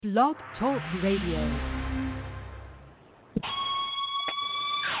Blog Talk Radio.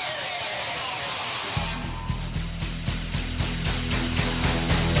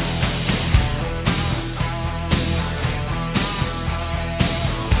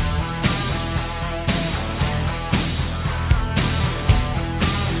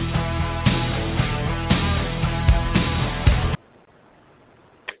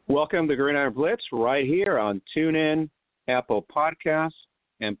 Welcome to Gridiron Blitz right here on TuneIn, Apple Podcasts,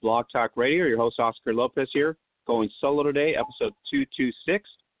 and Blog Talk Radio. Your host, Oscar Lopez here, going solo today, episode 226.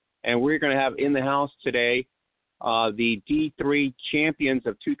 And we're going to have in the house today the D3 champions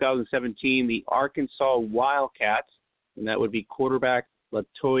of 2017, the Arkansas Wildcats, and that would be quarterback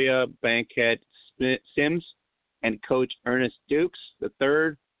Latoya Bankhead Sims and coach Ernest Dukes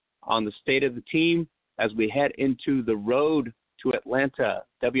III on the state of the team as we head into the road to Atlanta,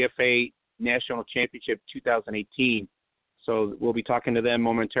 WFA National Championship 2018. So we'll be talking to them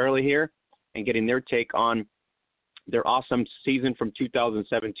momentarily here and getting their take on their awesome season from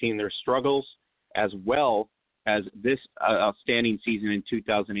 2017, their struggles, as well as this outstanding season in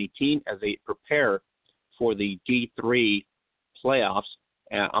 2018 as they prepare for the D3 playoffs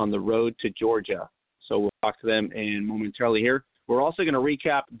on the road to Georgia. So we'll talk to them momentarily here. We're also going to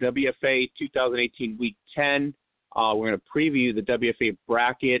recap WFA 2018 Week 10. We're going to preview the WFA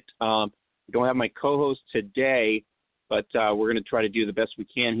bracket. We don't have my co-host today, but we're going to try to do the best we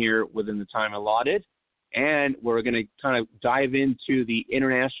can here within the time allotted. And we're going to kind of dive into the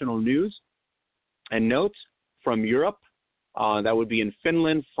international news and notes from Europe. That would be in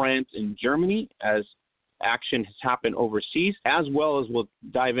Finland, France, and Germany as action has happened overseas, as well as we'll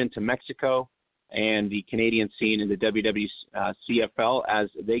dive into Mexico and the Canadian scene in the WWCFL as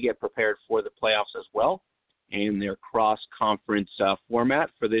they get prepared for the playoffs as well in their cross-conference format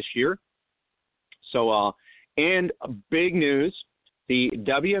for this year. So, and big news, the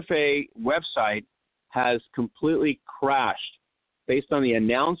WFA website has completely crashed based on the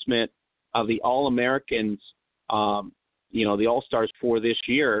announcement of the All-Americans, the All-Stars for this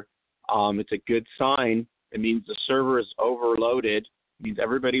year. It's a good sign. It means the server is overloaded. It means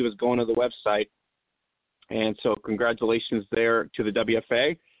everybody was going to the website. And so congratulations there to the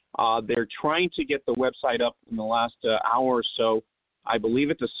WFA. They're trying to get the website up in the last hour or so. I believe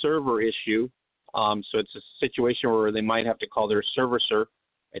it's a server issue. So it's a situation where they might have to call their servicer.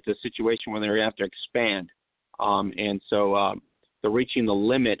 It's a situation where they're going to have to expand. And so they're reaching the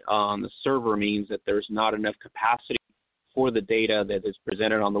limit on the server means that there's not enough capacity for the data that is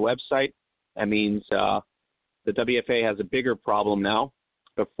presented on the website. That means the WFA has a bigger problem now.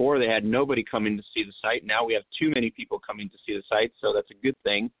 Before they had nobody coming to see the site. Now we have too many people coming to see the site, so that's a good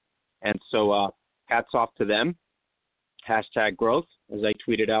thing. And so hats off to them. Hashtag growth, as I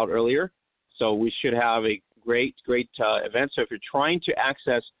tweeted out earlier. So we should have a great event. So if you're trying to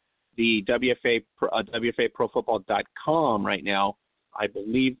access the WFAProFootball.com right now, I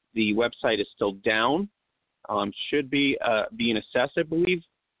believe the website is still down. Should be being assessed, I believe.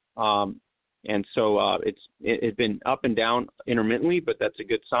 And so it's been up and down intermittently, but that's a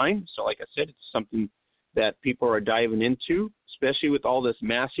good sign. So like I said, it's something that people are diving into, especially with all this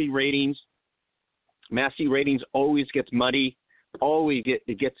Massey ratings. Massey ratings always gets muddy,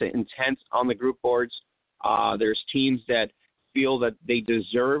 it gets intense on the group boards. There's teams that feel that they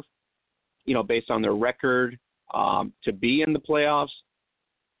deserve, based on their record, to be in the playoffs.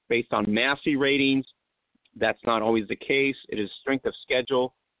 Based on Massey ratings, that's not always the case. It is strength of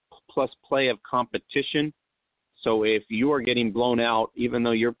schedule plus play of competition. So if you are getting blown out, even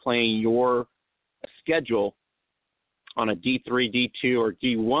though you're playing your schedule on a D3, D2, or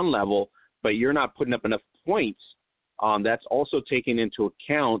D1 level, but you're not putting up enough points, that's also taken into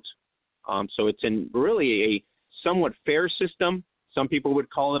account. So it's in really a somewhat fair system. Some people would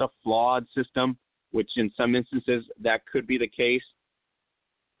call it a flawed system, which in some instances that could be the case.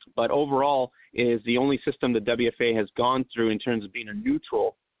 But overall, it is the only system the WFA has gone through in terms of being a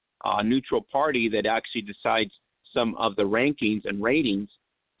neutral party that actually decides some of the rankings and ratings.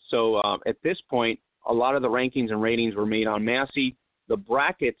 So at this point, a lot of the rankings and ratings were made on Massey. The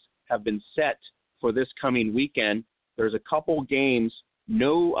brackets have been set for this coming weekend. There's a couple games,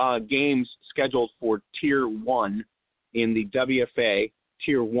 no games scheduled for Tier 1 in the WFA,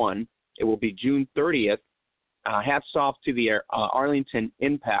 Tier 1. It will be June 30th. Hats off to the Arlington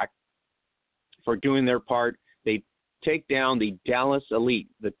Impact for doing their part. They take down the Dallas Elite,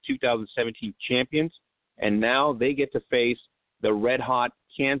 the 2017 champions, and now they get to face the red-hot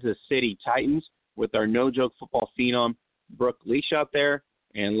Kansas City Titans with our no-joke football phenom Brooke Leash out there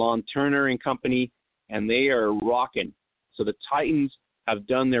and Lon Turner and company, and they are rocking. So the Titans have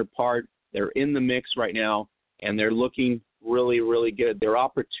done their part. They're in the mix right now, and they're looking really, really good. Their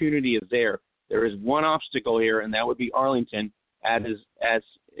opportunity is there. There is one obstacle here, and that would be Arlington, as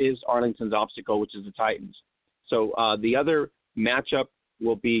is Arlington's obstacle, which is the Titans. So the other matchup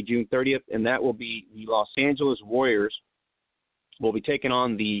will be June 30th, and that will be the Los Angeles Warriors will be taking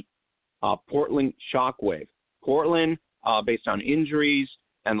on the Portland Shockwave. Portland, based on injuries,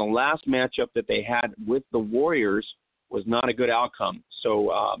 and the last matchup that they had with the Warriors was not a good outcome.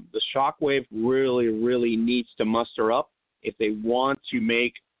 So the Shockwave really, really needs to muster up if they want to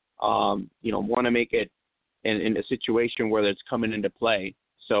make, make it in a situation where it's coming into play.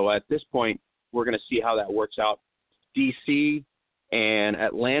 So at this point, we're going to see how that works out. DC and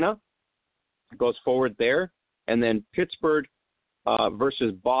Atlanta goes forward there, and then Pittsburgh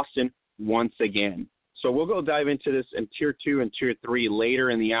versus Boston once again. So we'll go dive into this in Tier 2 and Tier 3 later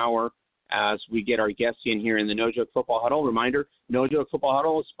in the hour as we get our guests in here in the No Joke Football Huddle. Reminder, No Joke Football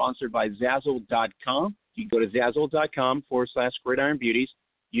Huddle is sponsored by Zazzle.com. You can go to Zazzle.com/Gridiron Beauties,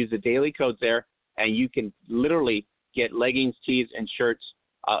 use the daily codes there, and you can literally get leggings, tees, and shirts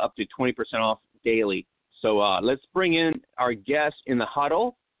up to 20% off daily. So let's bring in our guest in the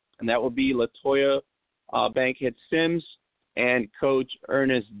huddle, and that will be LaToya Bankhead-Sims and Coach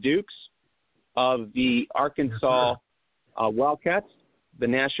Ernest Dukes of the Arkansas Wildcats, the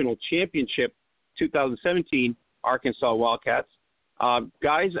National Championship 2017 Arkansas Wildcats.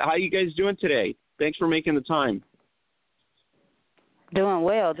 Guys, how you guys doing today? Thanks for making the time. Doing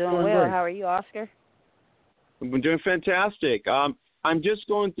well. Great. How are you, Oscar? I've been doing fantastic. I'm just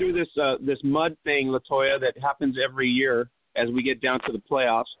going through this mud thing, LaToya, that happens every year as we get down to the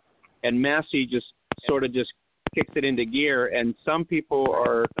playoffs, and Massey just kicks it into gear, and some people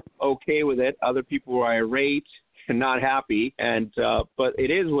are okay with it. Other people are irate and not happy, and but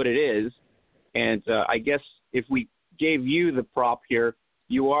it is what it is. And I guess if we gave you the prop here,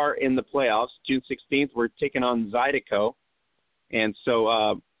 you are in the playoffs. June 16th, we're taking on Zydeco. And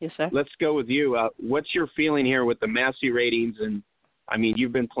so yes, sir. Let's go with you. What's your feeling here with the Massey ratings? And, I mean,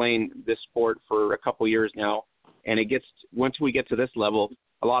 you've been playing this sport for a couple years now, and once we get to this level,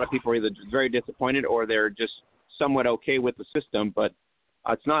 a lot of people are either very disappointed or they're just somewhat okay with the system, but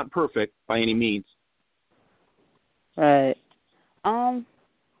it's not perfect by any means. Right.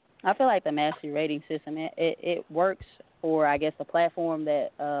 I feel like the Massey rating system, it works for, I guess, the platform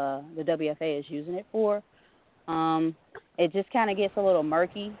that the WFA is using it for. It just kind of gets a little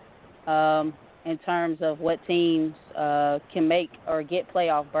murky in terms of what teams can make or get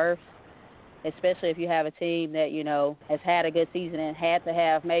playoff berths, especially if you have a team that, has had a good season and had to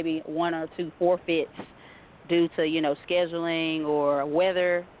have maybe one or two forfeits due to, scheduling or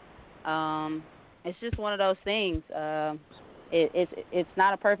weather. It's just one of those things. It's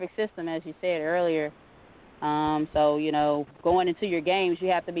not a perfect system, as you said earlier. So, going into your games, you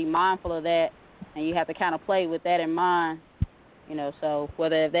have to be mindful of that, and you have to kind of play with that in mind. So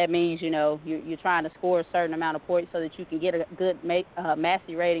whether that means, you're trying to score a certain amount of points so that you can get a good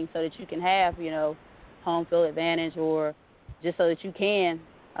Massey rating so that you can have, home field advantage, or just so that you can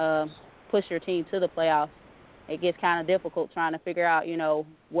push your team to the playoffs. It gets kind of difficult trying to figure out,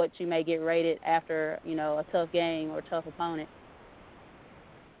 what you may get rated after, a tough game or a tough opponent.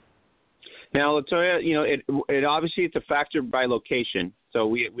 Now, LaToya, it obviously it's a factor by location, so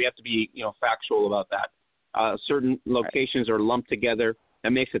we have to be, factual about that. Certain locations are lumped together.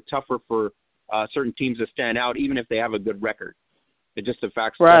 That makes it tougher for certain teams to stand out, even if they have a good record. It's just the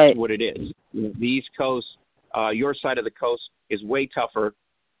fact that's what it is. The East Coast, your side of the coast, is way tougher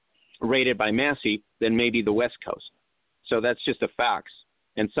rated by Massey than maybe the West Coast. So that's just the facts.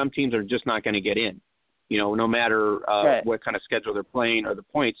 And some teams are just not going to get in, no matter what kind of schedule they're playing or the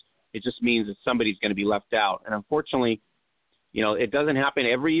points. It just means that somebody's going to be left out. And unfortunately, it doesn't happen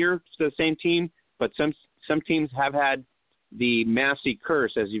every year to the same team, but some teams have had the Massey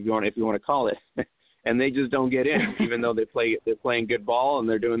curse, if you want to call it, and they just don't get in, even though they're playing good ball and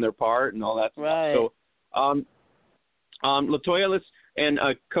they're doing their part and all that stuff. So, LaToya,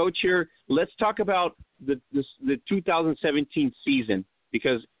 Coach here, let's talk about the 2017 season,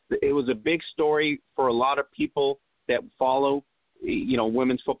 because it was a big story for a lot of people that follow,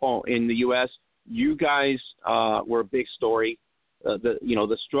 women's football in the U.S. You guys were a big story.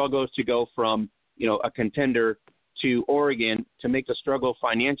 The struggles to go from a contender to Oregon, to make the struggle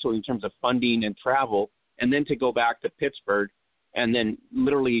financially in terms of funding and travel, and then to go back to Pittsburgh and then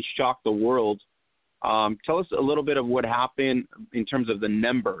literally shock the world. Tell us a little bit of what happened in terms of the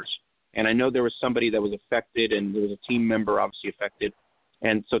numbers. And I know there was somebody that was affected, and there was a team member obviously affected.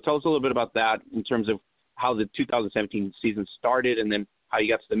 And so tell us a little bit about that in terms of how the 2017 season started, and then how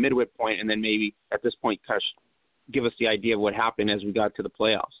you got to the midway point, and then maybe at this point, give us the idea of what happened as we got to the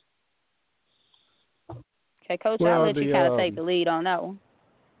playoffs. Okay, Coach, I'll let you kind of take the lead on that one.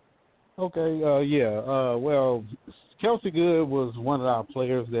 Okay, well, Kelsey Good was one of our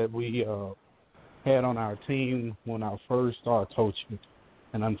players that we had on our team when I first started coaching.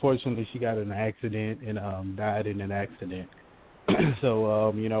 And unfortunately, she got in an accident and died in an accident.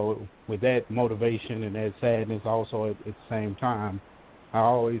 So, with that motivation and that sadness also at the same time, I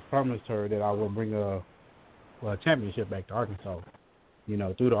always promised her that I would bring a championship back to Arkansas,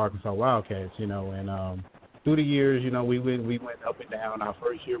 through the Arkansas Wildcats, and through the years, we went up and down. Our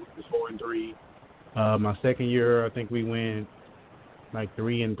first year we was 4-3. My second year, I think we went like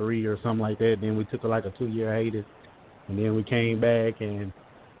 3-3 or something like that. Then we took like a 2-year hiatus, and then we came back, and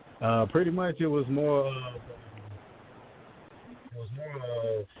pretty much it was more of,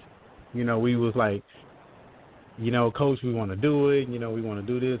 we was like, Coach, we want to do it. We want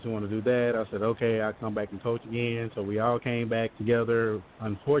to do this, we want to do that. I said, okay, I'll come back and coach again. So we all came back together.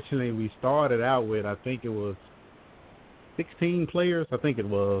 Unfortunately, we started out with, I think it was 16 players,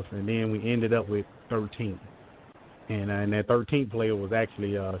 and then we ended up with 13. And that 13th player was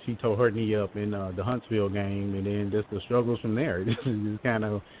actually, she tore her knee up in the Huntsville game, and then just the struggles from there. This is kind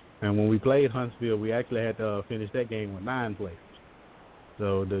of, and when we played Huntsville, we actually had to finish that game with 9 players.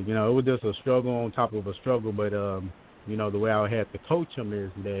 So, it was just a struggle on top of a struggle. But, the way I had to coach them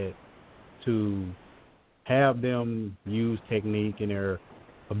is that to have them use technique and their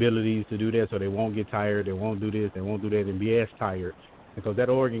abilities to do that so they won't get tired, they won't do this, they won't do that, and be as tired. Because that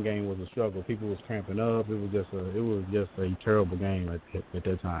Oregon game was a struggle. People was cramping up. It was just a terrible game at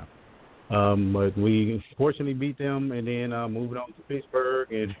that time. But we fortunately beat them, and then moved on to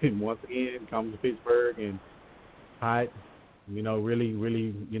Pittsburgh, and once again come to Pittsburgh and hot. Really,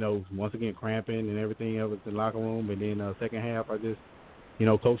 once again cramping and everything else in the locker room. And then second half, I just,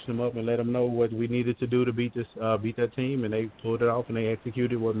 coached them up and let them know what we needed to do to beat that team, and they pulled it off and they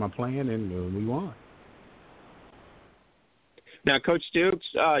executed with my plan, and we won. Now, Coach Dukes,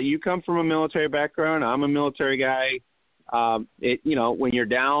 you come from a military background. I'm a military guy. When you're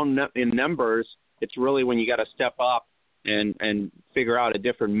down in numbers, it's really when you got to step up and figure out a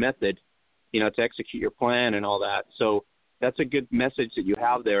different method, to execute your plan and all that. So that's a good message that you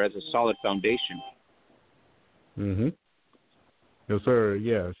have there as a solid foundation. Mm-hmm. Yes, sir.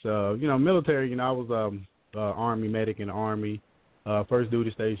 Yes. Military, I was Army medic in the Army. First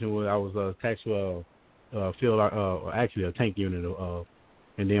duty station was I was attached to actually a tank unit.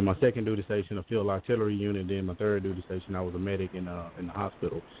 And then my second duty station, a field artillery unit. Then my third duty station, I was a medic in the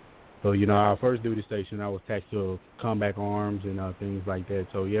hospital. So, our first duty station, I was attached to combat arms and things like that.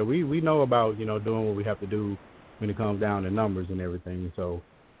 So, yeah, we know about, doing what we have to do when it comes down to numbers and everything. So,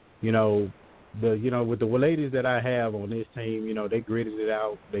 with the ladies that I have on this team, they gritted it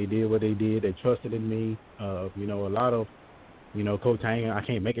out. They did what they did. They trusted in me. A lot of, Coach, I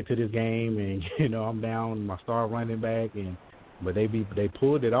can't make it to this game, and I'm down my star running back, but they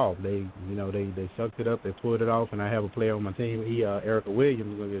pulled it off. They sucked it up. They pulled it off, and I have a player on my team. Erica Williams.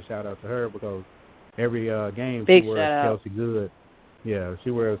 I'm gonna give a shout out to her because every game Big she wears Kelsey Good. Yeah,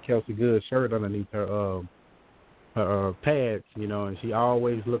 she wears Kelsey Good shirt underneath her pads, and she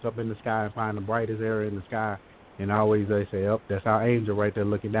always look up in the sky and find the brightest area in the sky, and always they say, "Oh, that's our angel right there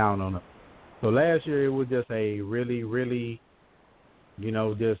looking down on her." So last year it was just a really, really,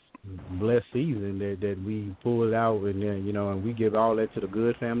 just blessed season that we pulled out, and then and we give all that to the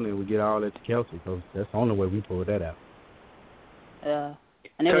Good family, and we get all that to Kelsey because that's the only way we pulled that out. Yeah,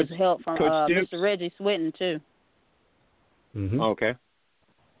 and there was help from Mr. Reggie Swinton too. Mm-hmm. Okay.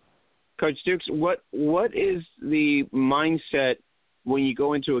 Coach Dukes, what is the mindset when you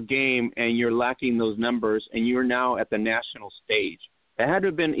go into a game and you're lacking those numbers and you're now at the national stage? It had to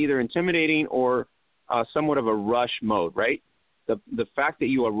have been either intimidating or somewhat of a rush mode, right? The fact that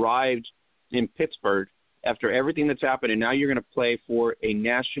you arrived in Pittsburgh after everything that's happened and now you're going to play for a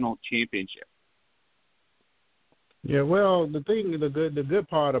national championship. Yeah, well, the good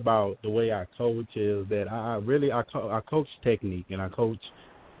part about the way I coach is that I coach technique and I coach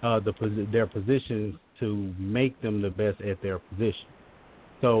their positions to make them the best at their position.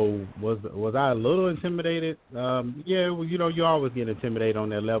 So was I a little intimidated? Yeah, well, you always get intimidated on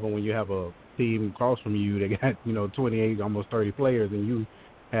that level when you have a team across from you that got 28, almost 30 players, and you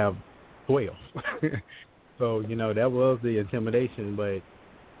have 12. So that was the intimidation. But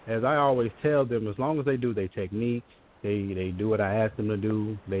as I always tell them, as long as they do their technique, they do what I ask them to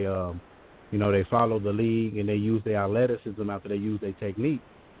do. They they follow the league and they use their athleticism after they use their technique.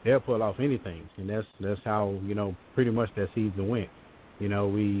 They'll pull off anything, and that's how pretty much that season went.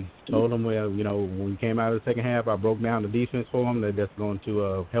 We told them when we came out of the second half, I broke down the defense for them that's going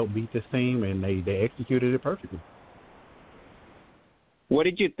to help beat this team, and they executed it perfectly. What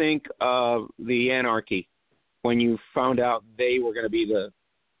did you think of the anarchy when you found out they were going to be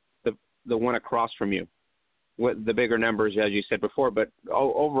the one across from you? What the bigger numbers, as you said before, but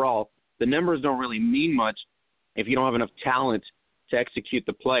overall, the numbers don't really mean much if you don't have enough talent to execute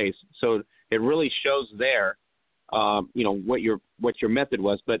the plays. So it really shows there, what your method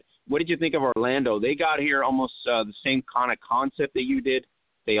was. But what did you think of Orlando? They got here almost the same kind of concept that you did.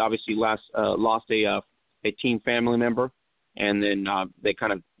 They obviously lost a team family member, and then they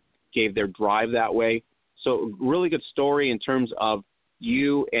kind of gave their drive that way. So really good story in terms of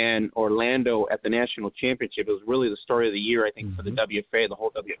you and Orlando at the national championship. It was really the story of the year, I think, for the WFA, the whole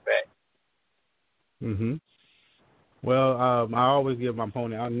WFA. Mhm. Well, I always give my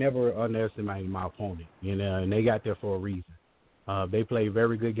opponent. I never underestimate my opponent, and they got there for a reason. They played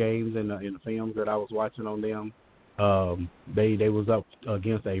very good games in the films that I was watching on them. They was up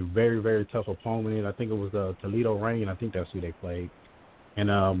against a very, very tough opponent. I think it was Toledo Rain. I think that's who they played. And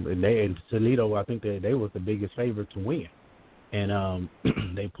Toledo, I think they was the biggest favorite to win. And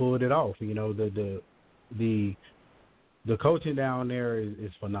they pulled it off. The coaching down there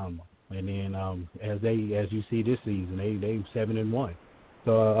is phenomenal. And then as you see this season, they 7-1.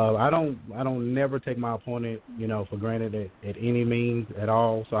 So I don't never take my opponent for granted at any means at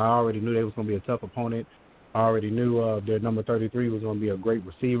all. So I already knew they was going to be a tough opponent. I already knew their number 33 was going to be a great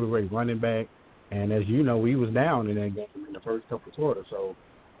receiver, great running back. And as you know, we was down in that game in the first couple of quarters. So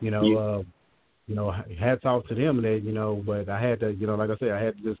hats off to them. That but I had to like I said, I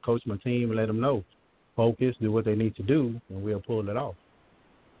had to just coach my team and let them know, focus, do what they need to do, and we'll pull it off.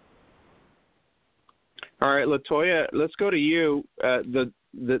 All right, LaToya, let's go to you.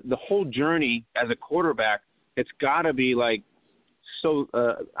 The whole journey as a quarterback, it's got to be like so.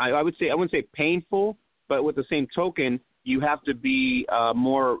 I wouldn't say painful, but with the same token, you have to be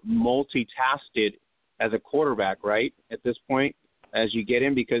more multitasking as a quarterback, right? At this point, as you get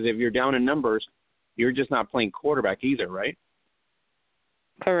in, because if you're down in numbers, you're just not playing quarterback either, right?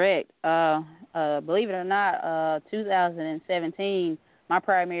 Correct. Believe it or not, 2017. My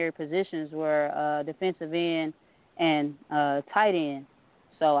primary positions were defensive end and tight end.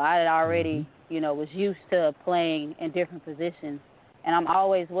 So I had already, was used to playing in different positions. And I'm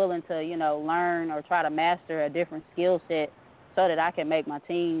always willing to, learn or try to master a different skill set so that I can make my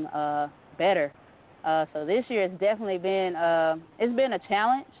team better. So this year it's definitely been it's been a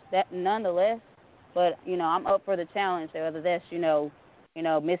challenge, that nonetheless. But, I'm up for the challenge, whether that's,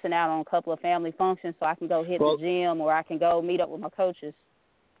 missing out on a couple of family functions so I can go hit the gym or I can go meet up with my coaches.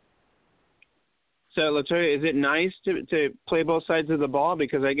 So, LaToya, is it nice to play both sides of the ball?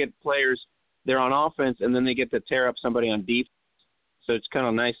 Because I get players, they're on offense, and then they get to tear up somebody on defense. So it's kind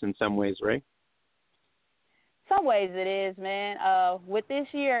of nice in some ways, right? Some ways it is, man. With this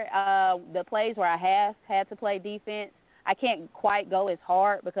year, the plays where I have had to play defense, I can't quite go as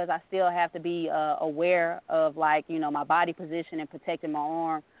hard because I still have to be aware of, my body position and protecting my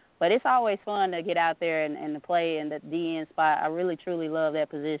arm. But it's always fun to get out there and to play in the DN spot. I really, truly love that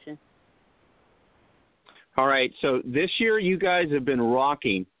position. All right, so this year you guys have been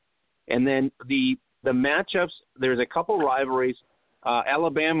rocking. And then the matchups, there's a couple rivalries.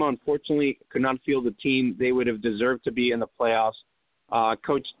 Alabama, unfortunately, could not field the team they would have deserved to be in the playoffs.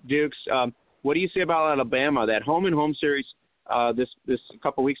 Coach Dukes, what do you say about Alabama? That home-and-home series this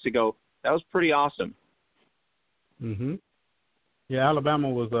couple weeks ago, that was pretty awesome. Mhm. Yeah, Alabama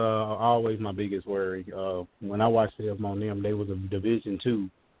was always my biggest worry. When I watched them on them, they was a Division II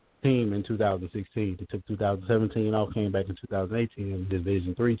team in 2016. They took 2017 off, came back in 2018 and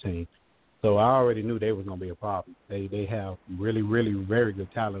Division III team. So I already knew they was going to be a problem. They have really, really very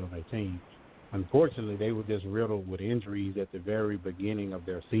good talent on their team. Unfortunately, they were just riddled with injuries at the very beginning of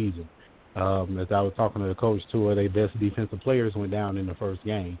their season. As I was talking to the coach, two of their best defensive players went down in the first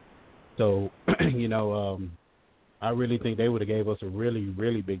game. So, I really think they would have gave us a really,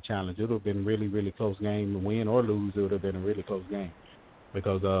 really big challenge. It would have been a really, really close game. Win or lose, it would have been a really close game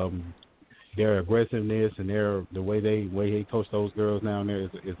because their aggressiveness and the way they coach those girls down there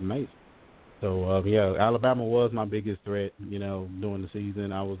is amazing. So, Alabama was my biggest threat, during the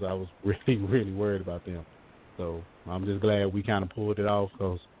season. I was really, really worried about them. So I'm just glad we kind of pulled it off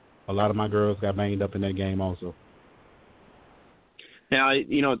because a lot of my girls got banged up in that game also. Now,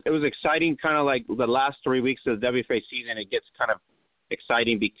 it was exciting kind of like the last 3 weeks of the WFA season. It gets kind of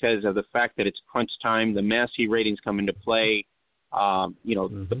exciting because of the fact that it's crunch time. The Massey ratings come into play,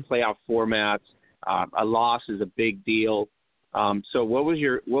 the playoff formats. A loss is a big deal. So what was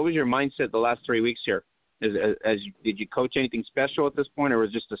your mindset the last 3 weeks here? Did you coach anything special at this point, or was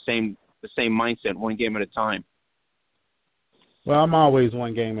it just the same mindset, one game at a time? Well, I'm always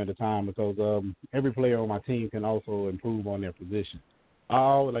one game at a time because every player on my team can also improve on their position.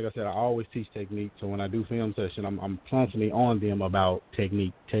 like I said, I always teach technique. So when I do film session, I'm constantly on them about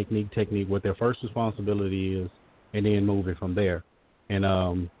technique, what their first responsibility is, and then moving from there. And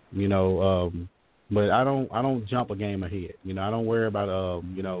but I don't jump a game ahead. I don't worry about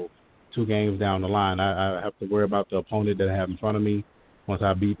 2 games down the line. I have to worry about the opponent that I have in front of me. Once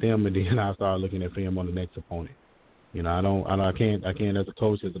I beat them, and then I start looking at film on the next opponent. I can't as a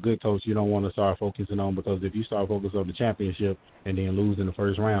coach, as a good coach, you don't want to start focusing on, because if you start focusing on the championship and then lose in the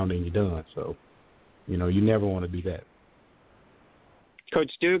first round, then you're done. So, you never want to do that.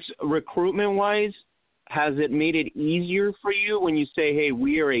 Coach Dukes, recruitment-wise, has it made it easier for you when you say, hey,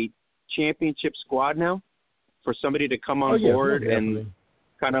 we are a championship squad now, for somebody to come on board and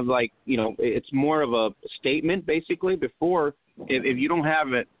kind of like, it's more of a statement, basically? Before, if you don't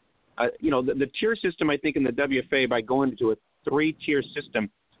have it, the tier system, I think, in the WFA, by going to a 3-tier system,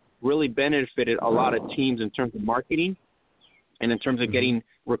 really benefited a lot of teams in terms of marketing and in terms of getting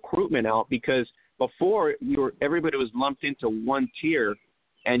recruitment out, because before everybody was lumped into one tier,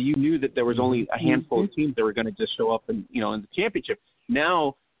 and you knew that there was only a handful of teams that were going to just show up in the championship.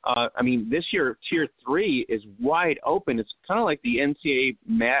 Now, this year, Tier 3 is wide open. It's kind of like the NCAA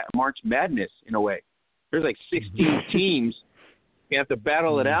March Madness in a way. There's like 16 teams. You have to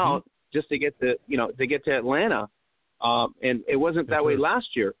battle it out just to get to Atlanta, and it wasn't that way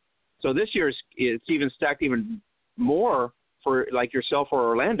last year. So this year it's even stacked even more for like yourself or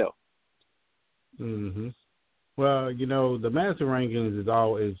Orlando. Well, the master rankings is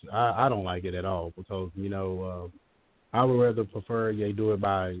I don't like it at all, because I would rather prefer they do it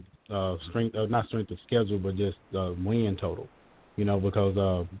by strength, not strength of schedule, but just win total. Because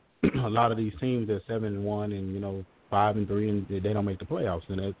a lot of these teams are 7-1 and 5-3, and they don't make the playoffs,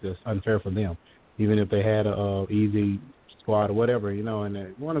 and that's unfair for them. Even if they had a easy squad or whatever,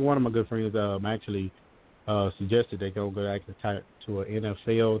 And one of my good friends actually suggested they go back to an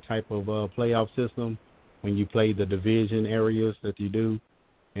NFL type of playoff system, when you play the division areas that you do,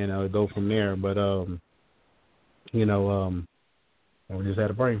 and go from there. But we just had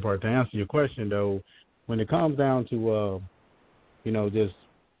a brain fart. To answer your question, though, when it comes down to just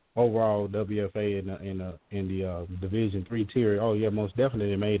overall WFA in the Division 3 tier, most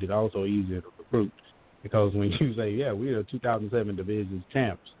definitely it made it also easier to recruit, because when you say, we're the 2007 Division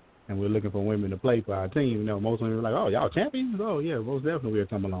champs and we're looking for women to play for our team, most women are like, oh, y'all champions? Oh, yeah, most definitely we'll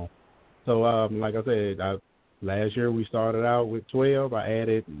come along. So, like I said, last year we started out with 12. I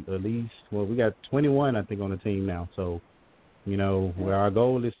added at least, we got 21, I think, on the team now. So, where our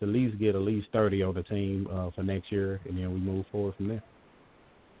goal is to at least get at least 30 on the team for next year, and then we move forward from there.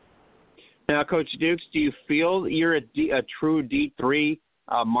 Now, Coach Dukes, do you feel you're a true D3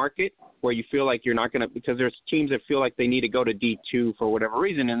 market, where you feel like you're not going to, because there's teams that feel like they need to go to D2 for whatever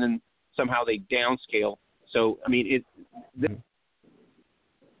reason, and then somehow they downscale. So,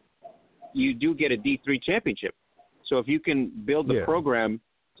 you do get a D3 championship. So if you can build the program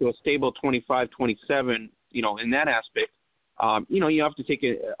to a stable 25-27, in that aspect, you have to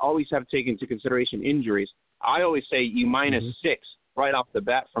always have to take into consideration injuries. I always say you minus 6 right off the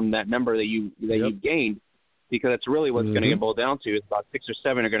bat from that number that you gained, because that's really what's going to get boiled down to. It's about 6 or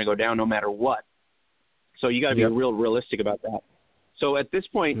 7 are going to go down no matter what. So you got to be realistic about that. So at this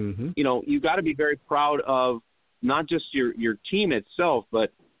point, you got to be very proud of not just your team itself,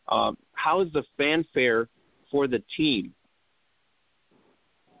 but how is the fanfare for the team?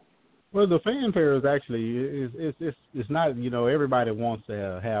 Well, the fanfare is actually it's not, everybody wants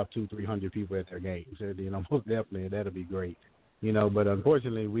to have 200-300 people at their games. Most definitely that'll be great. But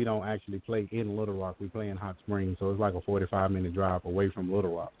unfortunately we don't actually play in Little Rock. We play in Hot Springs, so it's like a 45-minute drive away from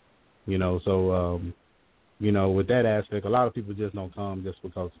Little Rock. So with that aspect, a lot of people just don't come just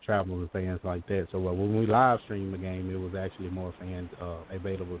because of travel and fans like that. So when we live streamed the game, it was actually more fans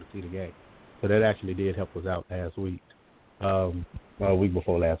available to see the game. So that actually did help us out last week. A week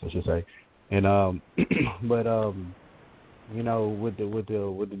before last, I should say. And but with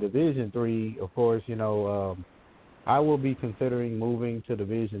the Division 3, of course, I will be considering moving to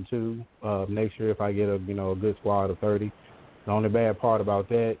Division 2 next year if I get a good squad of 30. The only bad part about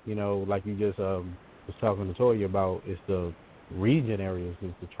that, like you just was talking to Toya about, is the region areas,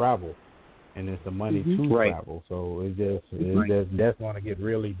 is the travel, and it's the money to travel. So that's going to get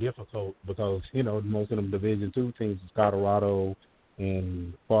really difficult, because most of them Division 2 teams is Colorado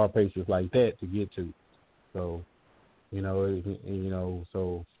and far places like that to get to. So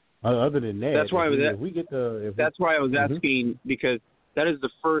so other than that, that's why I was asking, because that is the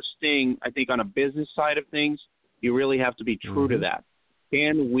first thing I think on a business side of things. You really have to be true to that.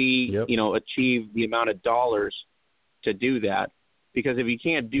 Can we, achieve the amount of dollars to do that? Because if you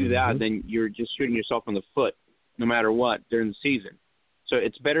can't do that, then you're just shooting yourself in the foot no matter what during the season. So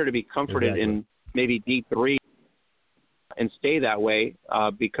it's better to be comforted Exactly. in maybe D3 and stay that way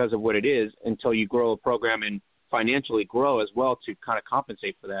because of what it is until you grow a program and financially grow as well to kind of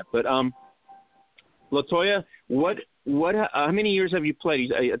compensate for that. But Latoya, how many years have you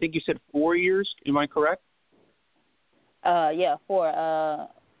played? I think you said 4 years. Am I correct? Yeah, 4.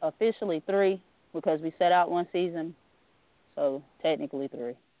 Officially 3 because we set out one season, so technically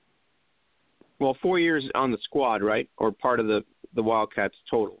 3. Well, 4 years on the squad, right? Or part of the Wildcats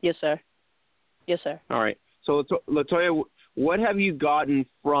total? Yes, sir. Yes, sir. All right. So, Latoya, what have you gotten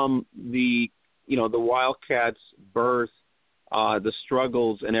from the Wildcats' birth, the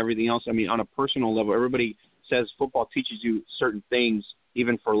struggles and everything else? I mean, on a personal level, everybody says football teaches you certain things,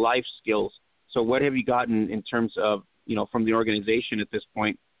 even for life skills. So what have you gotten in terms of, from the organization at this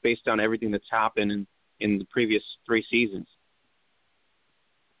point, based on everything that's happened in the previous 3 seasons?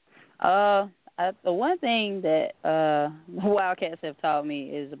 The one thing that the Wildcats have taught me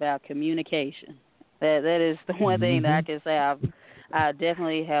is about communication. That is the one thing that I can say I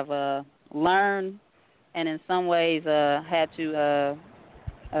definitely have learned, and in some ways had to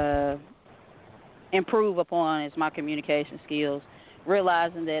improve upon is my communication skills.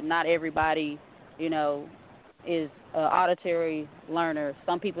 Realizing that not everybody, is an auditory learner.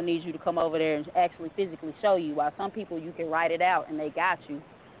 Some people need you to come over there and actually physically show you, while some people you can write it out and they got you.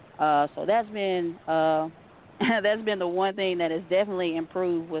 So that's been the one thing that has definitely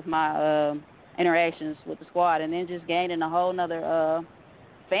improved with my interactions with the squad, and then just gaining a whole nother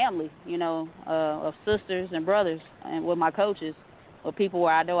family, of sisters and brothers, and with my coaches, with people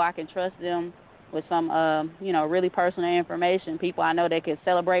where I know I can trust them with some, really personal information, people I know that can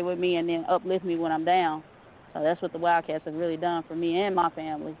celebrate with me and then uplift me when I'm down. So that's what the Wildcats have really done for me and my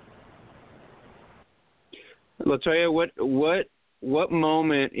family. Latoya, what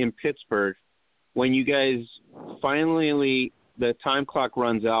moment in Pittsburgh when you guys finally, the time clock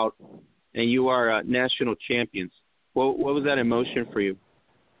runs out and you are national champions, what was that emotion for you?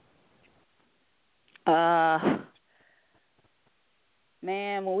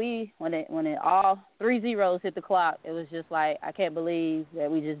 Man, when it all 3 zeros hit the clock, it was just like, I can't believe that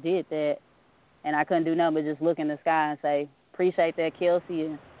we just did that, and I couldn't do nothing but just look in the sky and say, appreciate that, Kelsey,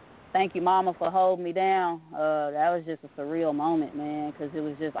 and thank you, Mama, for holding me down. That was just a surreal moment, man, because it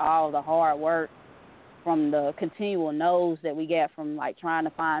was just all the hard work from the continual no's that we got from, like, trying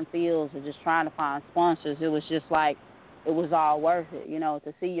to find fields or just trying to find sponsors. It was just like it was all worth it,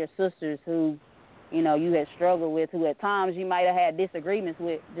 to see your sisters who, you had struggled with, who at times you might have had disagreements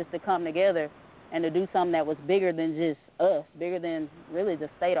with, just to come together and to do something that was bigger than just us, bigger than really the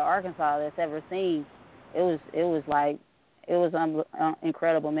state of Arkansas that's ever seen. It was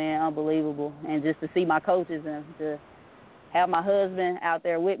incredible, man, unbelievable. And just to see my coaches and to have my husband out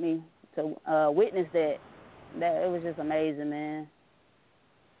there with me to witness that it was just amazing, man.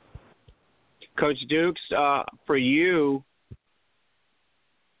 Coach Dukes, for you,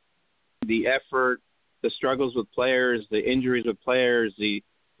 the effort, the struggles with players, the injuries with players, the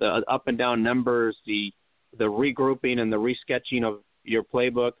up and down numbers, the regrouping and the resketching of your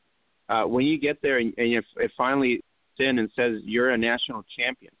playbook, when you get there and it finally in and says you're a national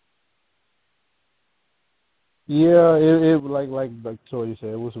champion. Yeah, it like Toya said,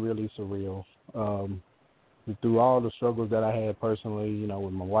 it was really surreal. Through all the struggles that I had personally,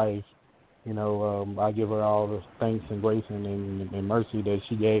 with my wife, I give her all the thanks and grace and mercy that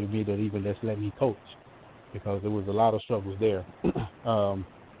she gave me that even just let me coach, because there was a lot of struggles there.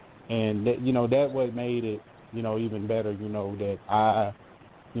 And that, that what made it, even better, that I,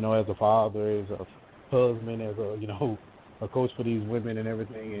 as a father, as a husband, as a coach for these women and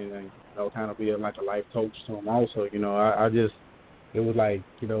everything, and kind of be like a life coach to them also. I just, it was like,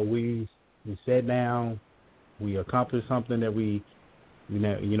 we sat down, we accomplished something that we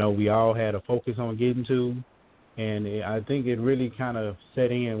all had a focus on getting to, and I think it really kind of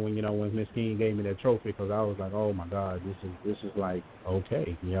set in when Miss King gave me that trophy, because I was like, oh my God, this is like,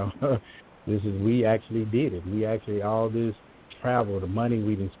 okay, we actually did it. We actually, all this travel, the money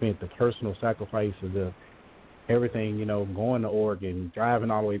we done spent, the personal sacrifices, the everything, going to Oregon,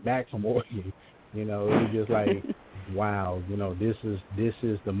 driving all the way back from Oregon, it was just like, wow, this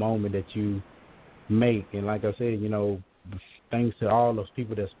is the moment that you make. And like I said, thanks to all those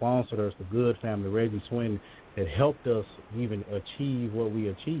people that sponsored us, the Good family, Reggie Swin, that helped us even achieve what we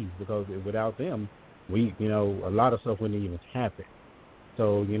achieved, because without them, we, a lot of stuff wouldn't even happen.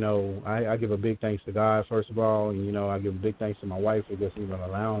 So, I give a big thanks to God, first of all, and, I give a big thanks to my wife for just even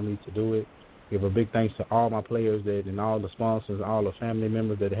allowing me to do it. Give a big thanks to all my players and all the sponsors, all the family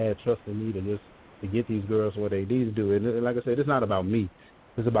members that had trust in me to get these girls what they need to do. And like I said, it's not about me.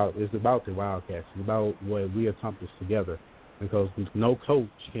 It's about the Wildcats. It's about what we accomplished together. because no coach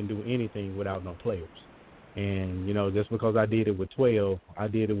can do anything without no players. And, just because I did it with 12, I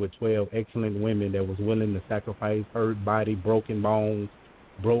did it with 12 excellent women that was willing to sacrifice hurt body, broken bones,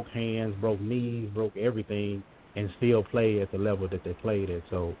 broke hands, broke knees, broke everything, and still play at the level that they played at.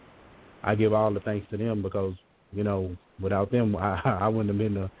 So I give all the thanks to them because, without them, I wouldn't have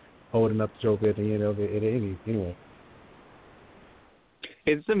been holding up the trophy at the end of it anyway.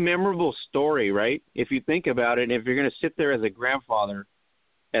 It's a memorable story, right? If you think about it, if you're going to sit there as a grandfather,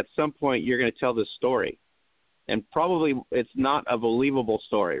 at some point you're going to tell this story. And probably it's not a believable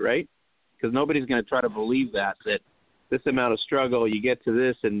story, right? Because nobody's going to try to believe that this amount of struggle, you get to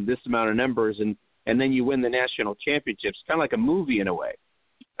this and this amount of numbers, and then you win the national championships, kind of like a movie in a way.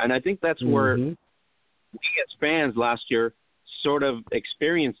 And I think that's where we as fans last year sort of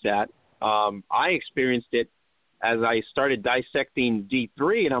experienced that. I experienced it as I started dissecting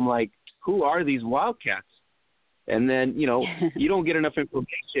D3, and I'm like, who are these Wildcats? And then, you don't get enough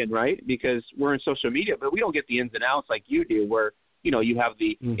information, right, because we're in social media, but we don't get the ins and outs like you do where, you have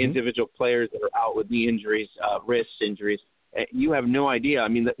the individual players that are out with knee injuries, wrist injuries. You have no idea. I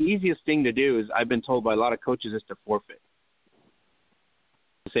mean, the easiest thing to do is, I've been told by a lot of coaches, is to forfeit.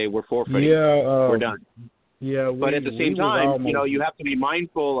 Say, we're forfeiting. We're done. Yeah, but at the same time, you have to be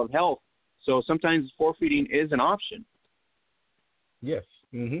mindful of health. So sometimes forfeiting is an option. Yes.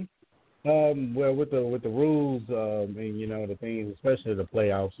 Well, with the rules and the things, especially the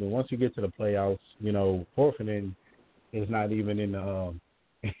playoffs. And once you get to the playoffs, forfeiting is not even in the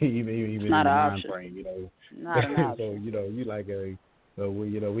even in the mind frame. Not an option. So you like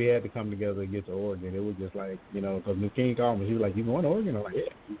we had to come together and get to Oregon. It was just like because New King called me. He was like, "You going to Oregon?" I'm like,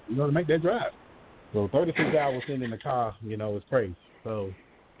 "Yeah, you going to make that drive." So 36 hours sitting in the car, is crazy. So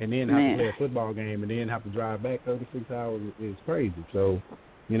and then have to play a football game and then have to drive back 36 hours is crazy. So.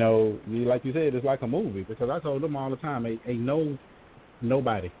 Like you said, it's like a movie because I told them all the time,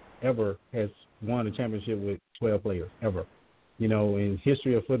 nobody ever has won a championship with 12 players, ever. In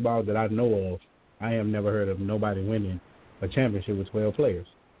history of football that I know of, I have never heard of nobody winning a championship with 12 players.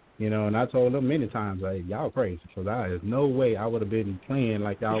 And I told them many times, like, y'all crazy because there's no way I would have been playing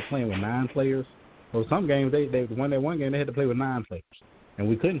like y'all playing with 9 players. So some games, they won that one game, they had to play with 9 players. And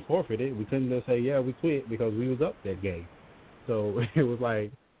we couldn't forfeit it. We couldn't just say, yeah, we quit because we was up that game. So it was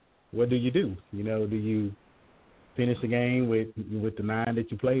like, what do you do? Do you finish the game with the 9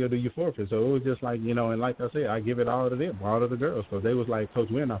 that you play, or do you forfeit? So it was just like, and like I said, I give it all to them, all to the girls, because they was like, Coach,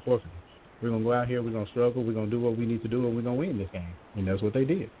 we're not forfeiting. We're going to go out here, we're going to struggle, we're going to do what we need to do, and we're going to win this game. And that's what they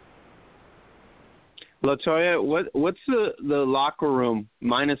did. LaToya, what's the locker room,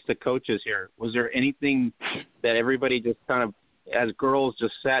 minus the coaches here? Was there anything that everybody just kind of, as girls,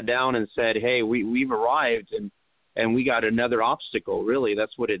 just sat down and said, hey, we've arrived, and we got another obstacle, really?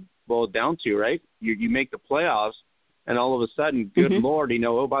 That's what it boiled down to, right? You make the playoffs, and all of a sudden, good Lord,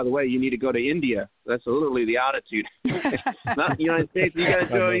 oh, by the way, you need to go to India. That's literally the attitude. Not the United States. You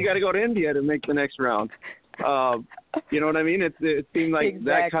got to go to India to make the next round. You know what I mean? It seemed like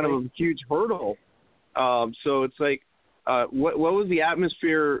that kind of a huge hurdle. So it's like, what was the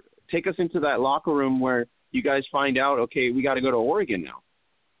atmosphere? Take us into that locker room where you guys find out, okay, we got to go to Oregon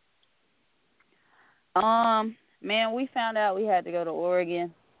now. Man, we found out we had to go to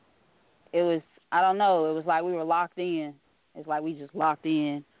Oregon. It was, I don't know, it was like we were locked in. It's like we just locked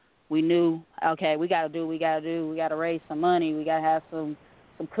in. We knew, okay, we got to do what we got to do. We got to raise some money. We got to have some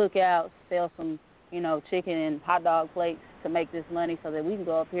cookouts, sell some, chicken and hot dog plates to make this money so that we can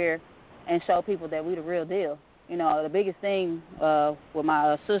go up here and show people that we the real deal. The biggest thing with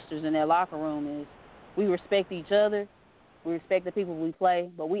my sisters in their locker room is we respect each other. We respect the people we play,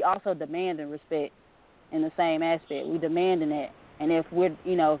 but we also demand and respect in the same aspect. We demanding that. And if we're,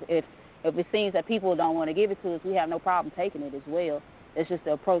 if it seems that people don't want to give it to us, we have no problem taking it as well. It's just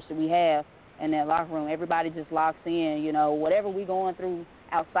the approach that we have in that locker room. Everybody just locks in, whatever we're going through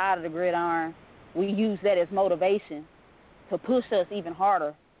outside of the gridiron, we use that as motivation to push us even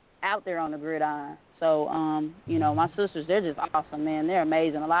harder out there on the gridiron. So, my sisters, they're just awesome, man. They're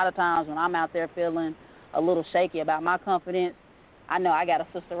amazing. A lot of times when I'm out there feeling a little shaky about my confidence, I know I got a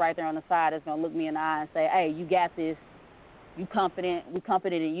sister right there on the side that's going to look me in the eye and say, hey, you got this. You confident. We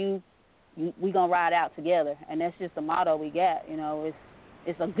confident in you. We going to ride out together. And that's just the motto we got.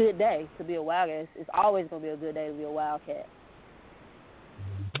 It's a good day to be a Wildcat. It's always going to be a good day to be a Wildcat.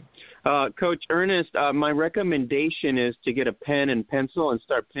 Coach Ernest, my recommendation is to get a pen and pencil and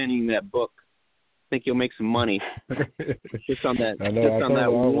start penning that book. I think you'll make some money just on that.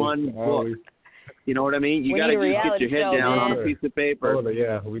 One book. You know what I mean? You got to just get your head down on a piece of paper.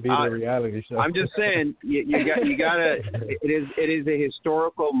 Yeah, we need a reality show. I'm just saying, you got to. It is a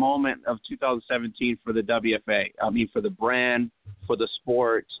historical moment of 2017 for the WFA. I mean, for the brand, for the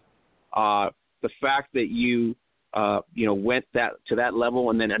sport. The fact that you went to that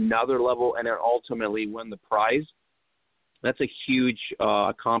level and then another level and then ultimately win the prize. That's a huge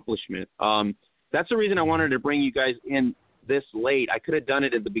accomplishment. That's the reason I wanted to bring you guys in this late. I could have done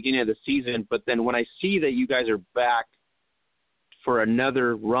it at the beginning of the season, but then when I see that you guys are back for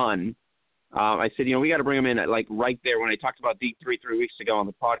another run, I said, we got to bring them in like right there. When I talked about D3 3 weeks ago on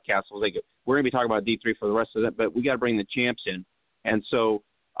the podcast, I was like, we're going to be talking about D3 for the rest of it, but we got to bring the champs in. And so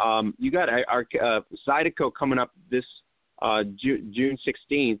you got our Zydeco coming up this June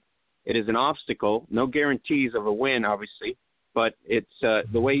 16th. It is an obstacle, no guarantees of a win, obviously, but it's the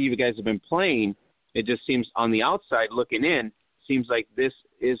way you guys have been playing. It just seems on the outside looking in, seems like this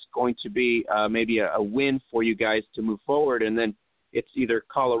is going to be maybe a win for you guys to move forward. And then it's either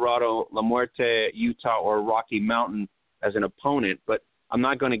Colorado, La Muerte, Utah, or Rocky Mountain as an opponent. But I'm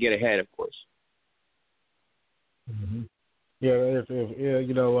not going to get ahead, of course. Mm-hmm. Yeah,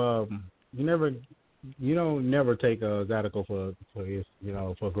 you don't never take Zydeco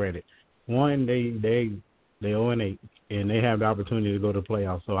for granted. One, they 0-8. And they have the opportunity to go to the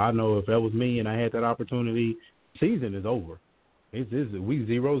playoffs. So I know if that was me and I had that opportunity, season is over. We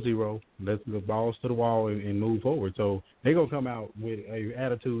 0-0. Let's the balls to the wall and move forward. So they're going to come out with an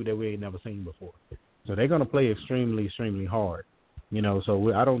attitude that we ain't never seen before. So they're going to play extremely, extremely hard.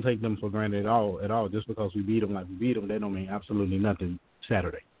 So I don't take them for granted at all. Just because we beat them like we beat them, they don't mean absolutely nothing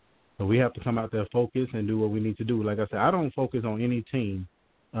Saturday. So we have to come out there, focus, and do what we need to do. Like I said, I don't focus on any team.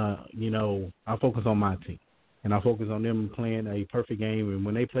 I focus on my team. And I focus on them playing a perfect game. And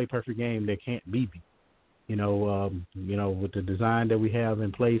when they play perfect game, they can't be beat. With the design that we have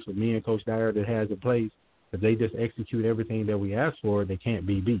in place, with me and Coach Dyer that has in place, if they just execute everything that we ask for, they can't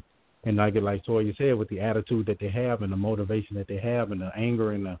be beat. And like Toya said, with the attitude that they have and the motivation that they have and the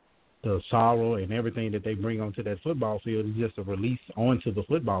anger and the sorrow and everything that they bring onto that football field is just a release onto the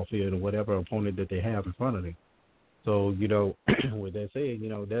football field of whatever opponent that they have in front of them. So, with that said,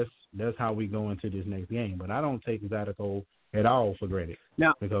 that's how we go into this next game. But I don't take Zydeco at all for granted.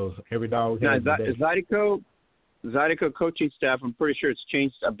 Now, because every dog has Zydeco coaching staff, I'm pretty sure it's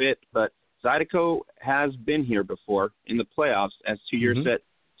changed a bit, but Zydeco has been here before in the playoffs. As to your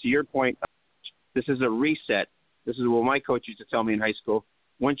point, this is a reset. This is what my coach used to tell me in high school.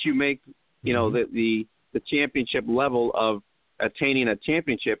 Once you make, the championship level of attaining a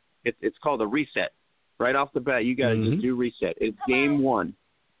championship, it's called a reset. Right off the bat, you got to just do reset. It's game one,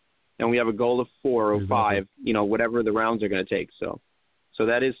 and we have a goal of 4 or 5. Whatever the rounds are going to take. So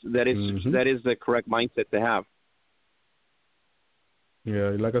that is the correct mindset to have.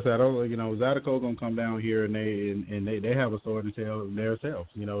 Yeah, like I said, Zydeco gonna come down here and they have a story to tell themselves.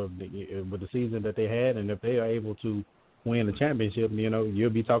 With the season that they had, and if they are able to win the championship, you'll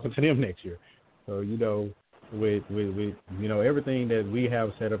be talking to them next year. So with everything that we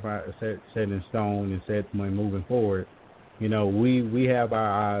have set in stone and set when moving forward, we have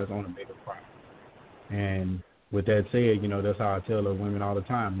our eyes on a bigger prize. And with that said, that's how I tell the women all the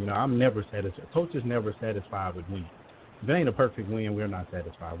time. I'm never satisfied. Coaches never satisfied with winning. If it ain't a perfect win, we're not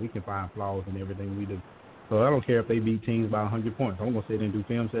satisfied. We can find flaws in everything we do. So I don't care if they beat teams by 100 points. I'm gonna sit and do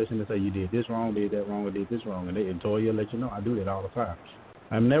film session and say you did this wrong, did that wrong, or did this wrong, and Toya let you know I do that all the time.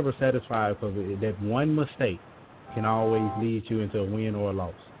 I'm never satisfied because that one mistake can always lead you into a win or a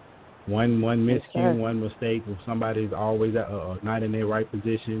loss. One miscue, one mistake, if somebody's always not in their right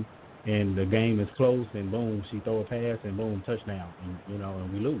position and the game is close, and boom, she throw a pass and boom, touchdown,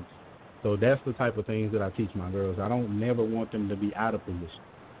 and we lose. So that's the type of things that I teach my girls. I don't never want them to be out of position.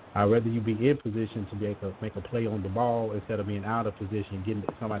 I'd rather you be in position to be able to make a play on the ball instead of being out of position,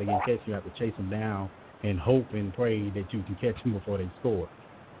 somebody getting catch. You have to chase them down and hope and pray that you can catch them before they score.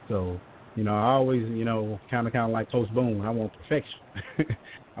 So, I always, kind of like Coach Boone, I want perfection.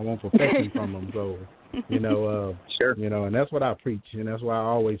 I want perfection from them. So, sure. And that's what I preach, and that's why I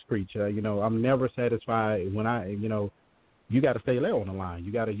always preach. I'm never satisfied when you got to stay low on the line.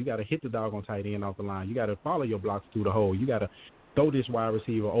 You got to hit the doggone tight end off the line. You got to follow your blocks through the hole. You got to throw this wide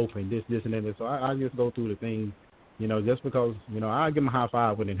receiver open, this, and that. So I just go through the things, just because, I give them a high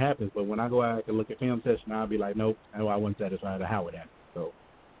five when it happens. But when I go out and look at film session, I'll be like, nope, I wasn't satisfied with how it happened. So,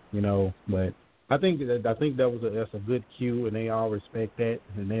 but I think that's a good cue, and they all respect that,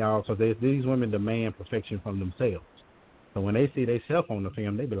 and these women demand perfection from themselves. So when they see themselves on the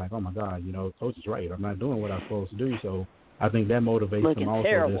film, they be like, oh my God, Coach is right. I'm not doing what I'm supposed to do. So I think that motivates them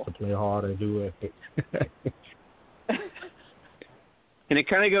also just to play hard and do it. And it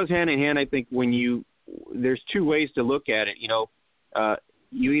kind of goes hand in hand, I think, there's two ways to look at it.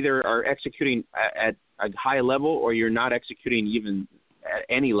 You either are executing at a high level or you're not executing even at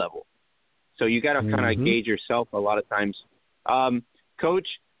any level. So you got to kind of gauge yourself a lot of times. Coach,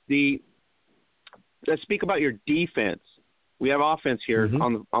 let's speak about your defense. We have offense here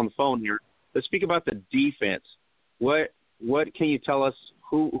on the phone here. Let's speak about the defense. What can you tell us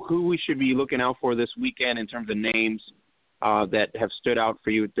who we should be looking out for this weekend in terms of names that have stood out for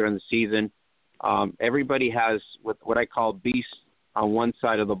you during the season? Everybody has what I call beasts on one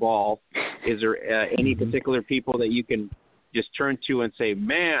side of the ball. Is there any particular people that you can just turn to and say,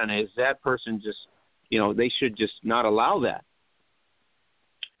 man, is that person just, they should just not allow that?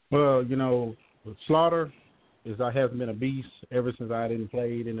 Well, Slaughter has been a beast ever since I didn't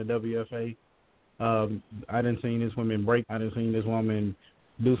played in the WFA. I didn't see this woman break. I didn't see this woman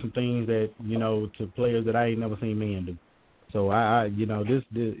do some things that, to players that I ain't never seen men do. So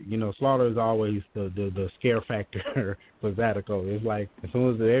Slaughter is always the scare factor for Zydeco. It's like as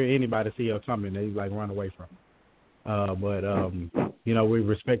soon as anybody see her coming, they like run away from her. With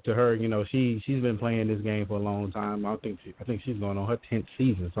respect to her, she's been playing this game for a long time. I think she's going on her 10th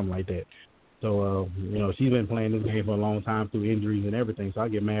season, something like that. So she's been playing this game for a long time through injuries and everything. So I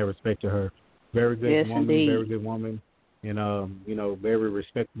give mad respect to her. Very good woman, indeed. Very good woman, and very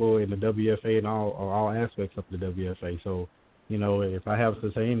respectable in the WFA and all aspects of the WFA. So. If I have to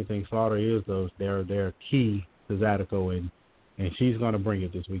say anything, Slaughter is they're key to Zydeco, and she's going to bring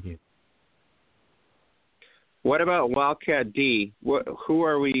it this weekend. What about Wildcat D? Who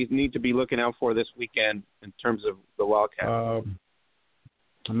are we need to be looking out for this weekend in terms of the Wildcat?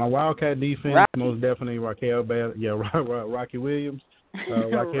 My Wildcat defense, most definitely Raquel Rocky Williams.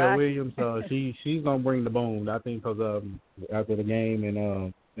 Raquel Williams, she's going to bring the boom. I think because after the game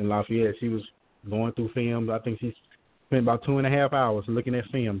in Lafayette, she was going through films. I think she's spent about 2.5 hours looking at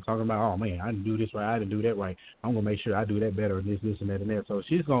film, talking about, oh man, I didn't do this right, I didn't do that right. I'm gonna make sure I do that better, this and that and that. So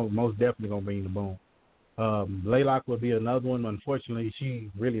she's most definitely gonna bring the boom. Laylock will be another one. Unfortunately,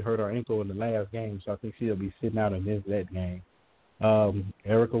 she really hurt her ankle in the last game, so I think she'll be sitting out against that game.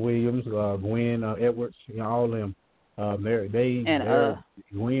 Erica Williams, Gwen Edwards, all of them.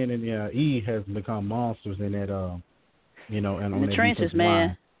 Gwen and E has become monsters in that. And on the trenches, man.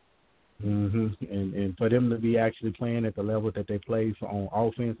 Line. And for them to be actually playing at the level that they play on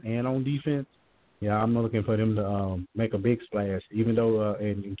offense and on defense, I'm looking for them to make a big splash. Even though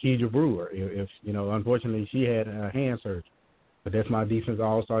and Keidra Brewer, if unfortunately she had a hand surgery, but that's my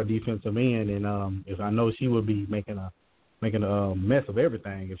all-star defensive end, and if I know she would be making a mess of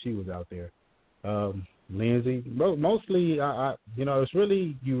everything if she was out there. Lindsay, mostly, it's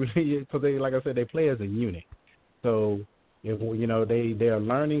really because they, like I said, they play as a unit, so. If they are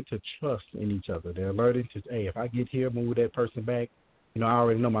learning to trust in each other. They're learning to, hey, if I get here, move that person back, I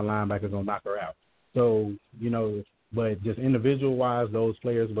already know my linebacker's gonna knock her out. So but just individual wise, those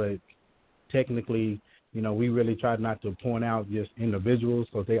players. But technically, we really try not to point out just individuals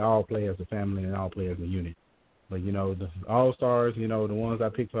because they all play as a family and all play as a unit. But the all stars, the ones I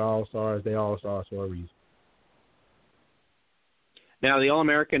picked for all stars, they all stars for a reason. Now, the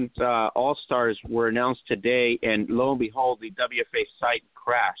All-American All-Stars were announced today, and lo and behold, the WFA site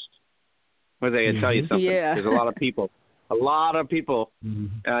crashed. Was I going to tell you something? Yeah. There's a lot of people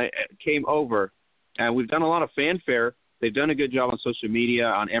came over, and we've done a lot of fanfare. They've done a good job on social media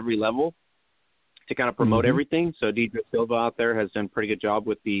on every level to kind of promote everything. So Deidre Silva out there has done a pretty good job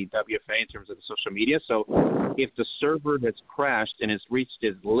with the WFA in terms of the social media. So if the server has crashed and has reached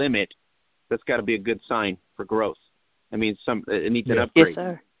its limit, that's got to be a good sign for growth. I mean, it needs an upgrade.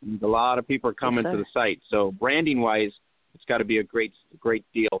 Yes, sir. A lot of people are coming to the site. So branding-wise, it's got to be a great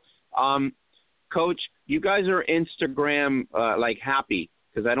deal. Coach, you guys are Instagram happy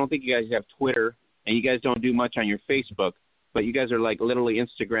because I don't think you guys have Twitter and you guys don't do much on your Facebook, but you guys are like literally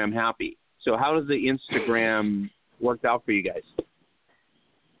Instagram happy. So how does the Instagram work out for you guys?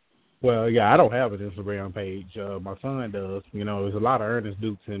 Well, I don't have an Instagram page. My son does. There's a lot of Ernest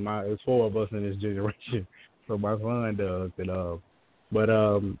Dukes there's 4 of us in this generation. So my son does, I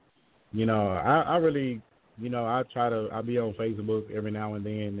really, I be on Facebook every now and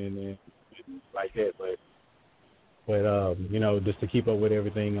then and like that, but just to keep up with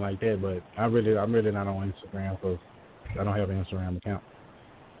everything like that. But I'm really not on Instagram because I don't have an Instagram account.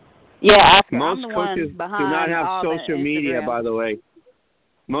 Yeah, most coaches do not have social media, by the way.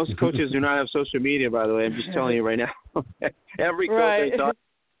 Most coaches do not have social media, by the way. I'm just telling you right now. Every coach I talk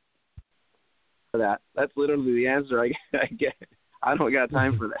for that. That's literally the answer I get. I don't got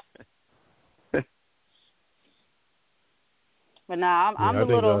time for that. But no, I'm the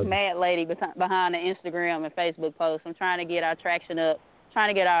little mad lady behind the Instagram and Facebook posts. I'm trying to get our traction up trying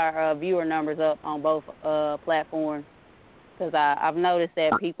to get our viewer numbers up on both platforms, because I've noticed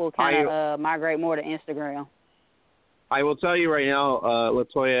that people kind of migrate more to Instagram. I will tell you right now,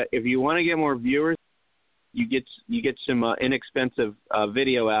 Latoya, if you want to get more viewers, you get some inexpensive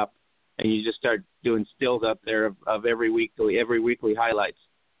video app, and you just start doing stills up there of every weekly highlights.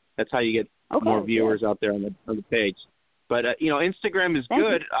 That's how you get more viewers out there on the page. But Instagram is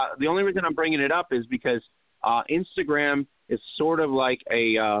good. The only reason I'm bringing it up is because Instagram is sort of like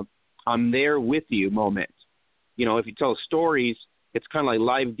a I'm there with you moment. If you tell stories, it's kind of like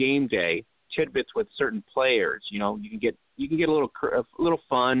live game day, tidbits with certain players. You can get a little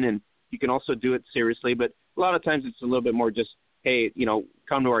fun, and you can also do it seriously. But a lot of times it's a little bit more just, hey,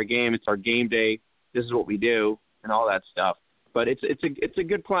 come to our game. It's our game day. This is what we do, and all that stuff. But it's a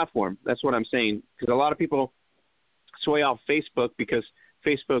good platform. That's what I'm saying, because a lot of people sway off Facebook because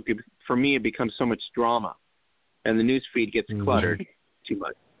Facebook, for me, it becomes so much drama, and the news feed gets cluttered too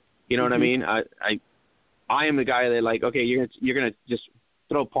much. You know what I mean? I am the guy that, like, okay, you're gonna just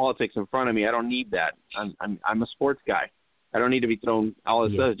throw politics in front of me. I don't need that. I'm a sports guy. I don't need to be thrown all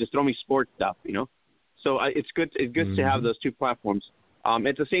this stuff. Just throw me sports stuff. So it's good. It's good to have those two platforms.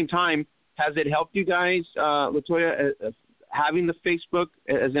 At the same time, has it helped you guys, Latoya, having the Facebook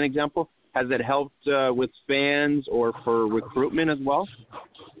as an example? Has it helped with fans or for recruitment as well?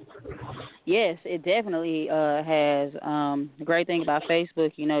 Yes, it definitely has. The great thing about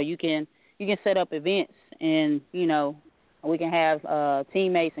Facebook, you can set up events, and we can have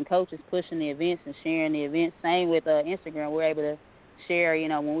teammates and coaches pushing the events and sharing the events. Same with Instagram. We're able to share,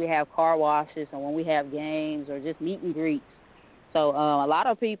 when we have car washes or when we have games or just meet and greets. So a lot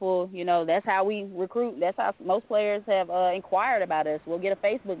of people, that's how we recruit. That's how most players have inquired about us. We'll get a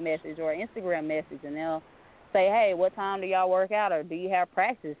Facebook message or an Instagram message, and they'll say, hey, what time do y'all work out, or do you have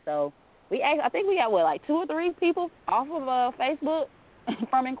practice? So I think we got, like 2 or 3 people off of Facebook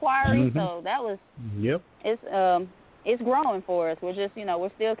from inquiries. So that was, it's growing for us. We're just,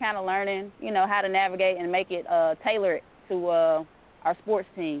 we're still kind of learning, how to navigate and make it tailored to our sports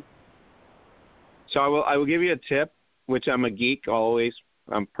team. So I will give you a tip, which I'm a geek always.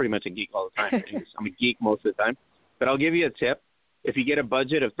 I'm pretty much a geek all the time. I'm a geek most of the time. But I'll give you a tip. If you get a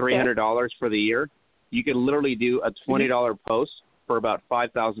budget of $300 for the year, you can literally do a $20 post for about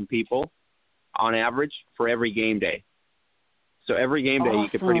 5,000 people on average for every game day. So every game day you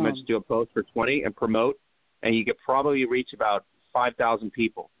could pretty much do a post for 20 and promote, and you could probably reach about 5,000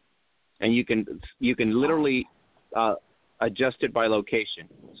 people. And you can literally adjust it by location.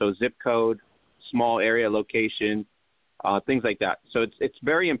 So zip code, small area location, things like that. So it's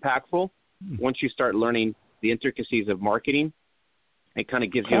very impactful once you start learning the intricacies of marketing. It kind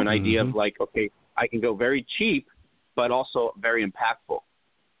of gives you an idea of like, okay, I can go very cheap, but also very impactful.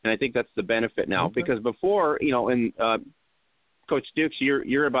 And I think that's the benefit now, because before, and Coach Dukes,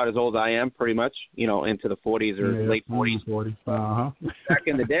 you're about as old as I am, pretty much, into the 40s or late 40s. 40s. Back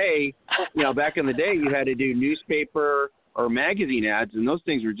in the day, you had to do newspaper or magazine ads, and those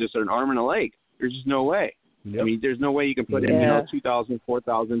things were just an arm and a leg. There's just no way. I mean, there's no way you can put in, $2,000,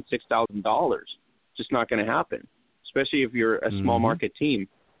 $4,000, $6,000. Just not going to happen, especially if you're a small market team.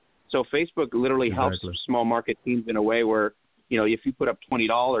 So Facebook literally helps small market teams in a way where, if you put up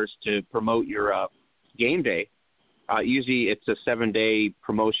 $20 to promote your game day, usually it's a 7-day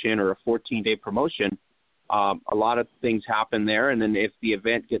promotion or a 14-day promotion. A lot of things happen there, and then if the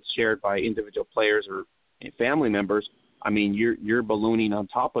event gets shared by individual players or family members, I mean, you're ballooning on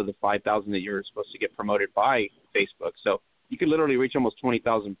top of the 5,000 that you're supposed to get promoted by Facebook. So you could literally reach almost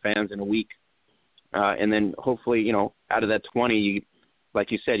 20,000 fans in a week. And then hopefully, out of that 20,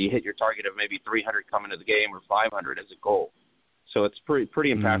 like you said, you hit your target of maybe 300 coming to the game or 500 as a goal. So it's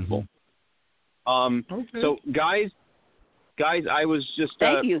pretty impactful. So guys, I was just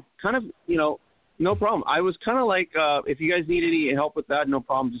kind of, no problem. I was kind of like, if you guys need any help with that, no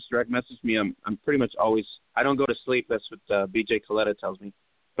problem. Just direct message me. I'm pretty much always, I don't go to sleep. That's what BJ Coletta tells me.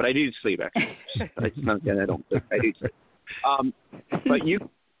 But I do sleep, actually. It's not that I don't sleep. I do sleep. But you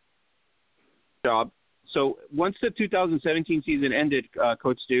job. So once the 2017 season ended,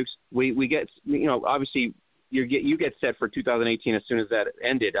 Coach Dukes, we get, obviously you get set for 2018 as soon as that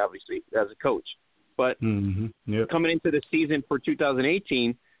ended, obviously, as a coach. But coming into the season for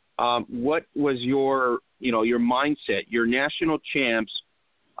 2018, what was your mindset? Your national champs,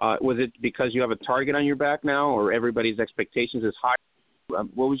 was it because you have a target on your back now, or everybody's expectations is high?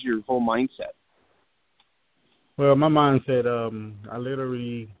 What was your whole mindset? Well, my mindset, I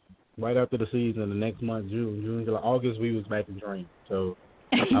literally, right after the season, the next month, June, July, August, we was back in training. So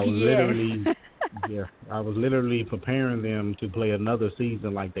I was I was literally preparing them to play another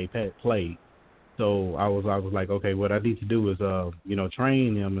season like they played. So I was like, okay, what I need to do is,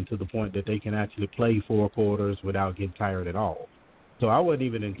 train them into the point that they can actually play 4 quarters without getting tired at all. So I wasn't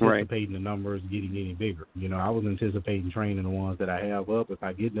even anticipating the numbers getting any bigger. I was anticipating training the ones that I have up. If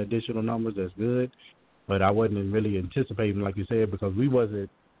I get additional numbers, that's good. But I wasn't really anticipating, like you said, because we wasn't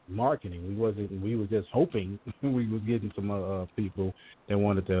marketing. We were just hoping we was getting some people that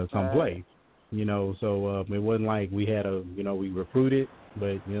wanted to come play. So it wasn't like we had we recruited, but,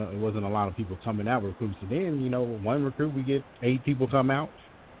 it wasn't a lot of people coming out recruits. And then, one recruit, we get 8 people come out.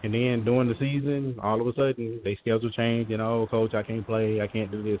 And then during the season, all of a sudden, they schedule change. Coach, I can't play. I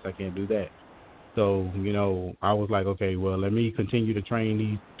can't do this. I can't do that. So, I was like, okay, well, let me continue to train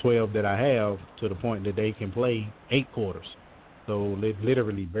these 12 that I have to the point that they can play 8 quarters. So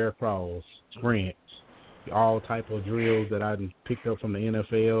literally bear crawls, sprints, all type of drills that I picked up from the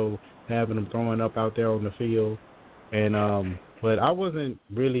NFL, having them throwing up out there on the field. And but I wasn't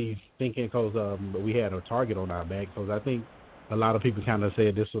really thinking because we had a target on our back, because I think a lot of people kind of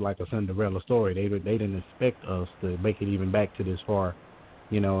said this was like a Cinderella story. They didn't expect us to make it even back to this far,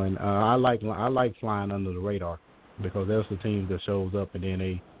 And I like flying under the radar, because there's the teams that shows up and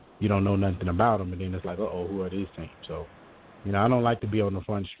then you don't know nothing about them, and then it's like, who are these teams? So, I don't like to be on the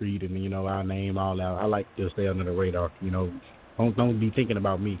front street and our name all out. I like to stay under the radar. Don't be thinking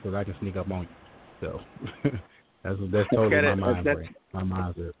about me, because I can sneak up on you. So that's totally my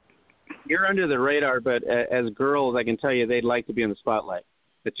mindset. You're under the radar, but as girls, I can tell you they'd like to be in the spotlight.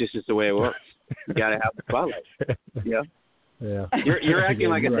 That's just the way it works. You got to have the spotlight. Yeah. Yeah. You're acting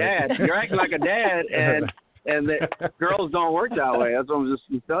like a dad. You're acting like a dad, and the girls don't work that way. That's what I'm just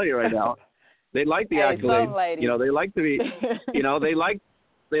going to tell you right now. They like the accolades. They like to be.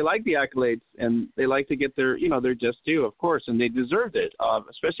 They like the accolades, and they like to get their their just due, of course, and they deserved it,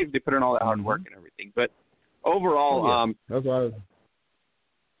 especially if they put in all that hard work and everything. But overall, that's why.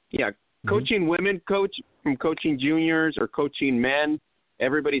 Coaching women, from coaching juniors or coaching men,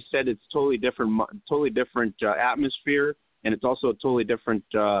 everybody said it's totally different atmosphere, and it's also a totally different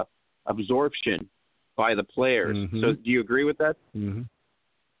absorption by the players. Mm-hmm. So do you agree with that? Mm-hmm.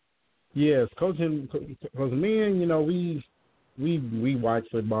 Yes, coaching, because men, we watch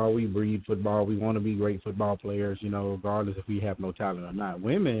football, we breed football, we want to be great football players, regardless if we have no talent or not.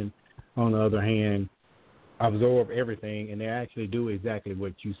 Women, on the other hand, absorb everything, and they actually do exactly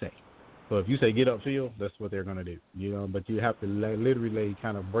what you say. So if you say get upfield, that's what they're going to do, But you have to literally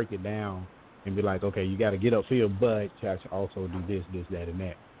kind of break it down and be like, okay, you got to get upfield, but you have to also do this, that, and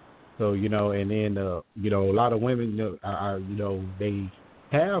that. So, and then, a lot of women, they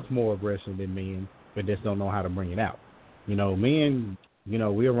have more aggression than men, but just don't know how to bring it out. Men,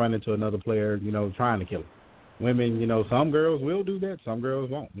 we'll run into another player, trying to kill him. Women, some girls will do that, some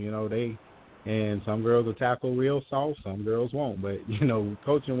girls won't. And some girls will tackle real soft, some girls won't. But,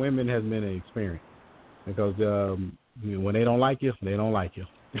 coaching women has been an experience, because when they don't like you, they don't like you.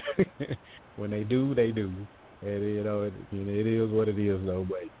 When they do, they do. And, it is what it is, though.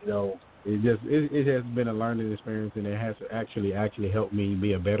 But, it has been a learning experience, and it has actually helped me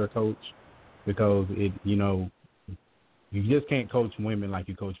be a better coach, because you just can't coach women like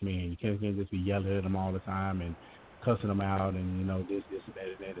you coach men. You can't just be yelling at them all the time and cussing them out and, this,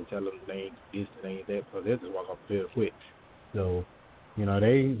 that, and telling them they ain't this, they ain't that, because they'll just walk off the field quick. So, they're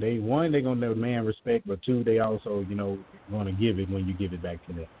going to demand respect, but 2, they also, want to give it when you give it back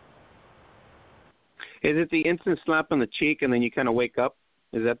to them. Is it the instant slap on the cheek and then you kind of wake up?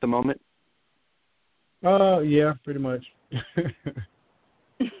 Is that the moment? Yeah, pretty much.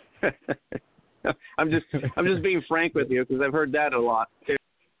 I'm just being frank with you, because I've heard that a lot.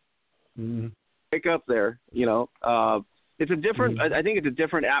 Mm-hmm. Wake up there, it's a different. I think it's a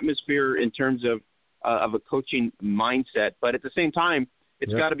different atmosphere in terms of a coaching mindset, but at the same time,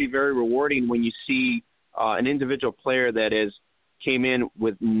 it's got to be very rewarding when you see an individual player that came in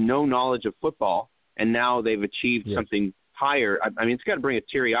with no knowledge of football, and now they've achieved something higher. I mean, it's got to bring a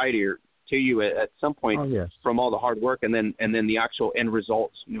teary eye to you at some point from all the hard work, and then the actual end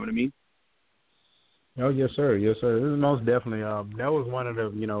results. You know what I mean? Oh, yes, sir. Yes, sir. This is most definitely. That was one of the,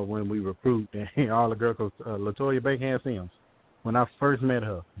 when we recruit all the girls, LaToya Bakham-Sims. When I first met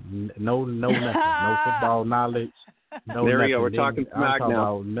her, no nothing, no football knowledge. No, there we go. We're talking smack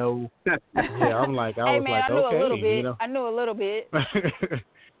now. I'm like, I was like, okay, I knew a little bit.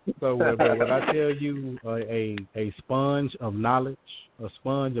 So when I tell you a sponge of knowledge,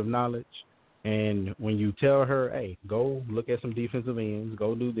 and when you tell her, hey, go look at some defensive ends,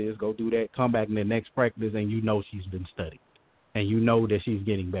 go do this, go do that, come back in the next practice, and she's been studying, and that she's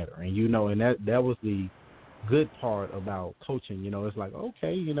getting better, and and that was the good part about coaching. It's like,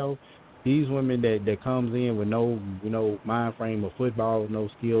 okay, these women that comes in with no mind frame of football, no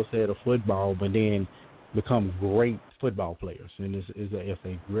skill set of football, but then become great football players, and it's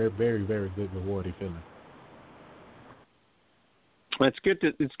a very, very, very good rewarding feeling. It's good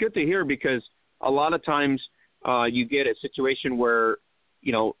to hear, because a lot of times you get a situation where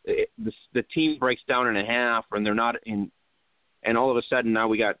the team breaks down in a half, and they're not in, and all of a sudden now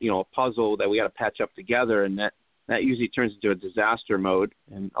we got a puzzle that we got to patch up together, and that usually turns into a disaster mode,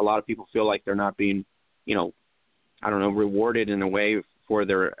 and a lot of people feel like they're not being rewarded in a way for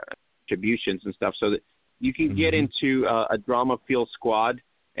their contributions and stuff, so that you can get into a drama-filled squad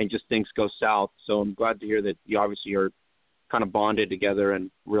and just things go south. So I'm glad to hear that you obviously are kind of bonded together and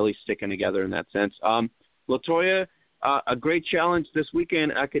really sticking together in that sense. Latoya, a great challenge this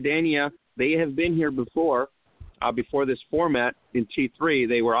weekend. Academia, they have been here before this format in T3.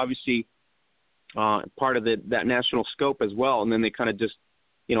 They were obviously part of that national scope as well, and then they kind of just,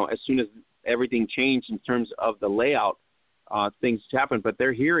 as soon as everything changed in terms of the layout, things happened. But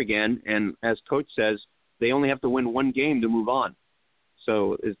they're here again, and as Coach says, they only have to win one game to move on.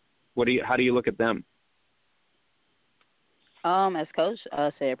 So how do you look at them? As Coach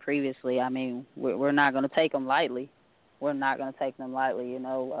said previously, I mean, we're not going to take them lightly. We're not going to take them lightly.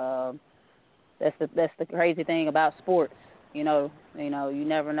 That's the crazy thing about sports. You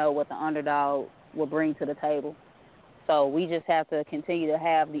never know what the underdog will bring to the table. So we just have to continue to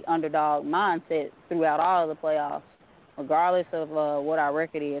have the underdog mindset throughout all of the playoffs, regardless of what our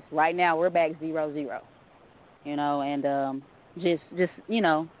record is. Right now, we're back 0-0. And just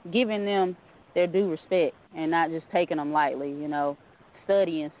giving them their due respect and not just taking them lightly,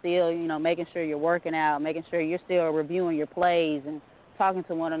 studying still, making sure you're working out, making sure you're still reviewing your plays and talking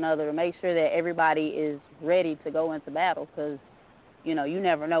to one another to make sure that everybody is ready to go into battle, because, you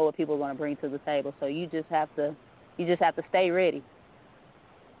never know what people are going to bring to the table. So you just have to stay ready.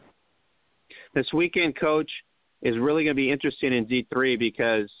 This weekend, Coach, is really going to be interesting in D3,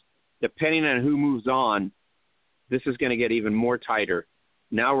 because depending on who moves on, this is going to get even more tighter.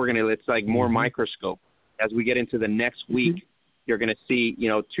 Now it's like more microscope. As we get into the next week, you're going to see,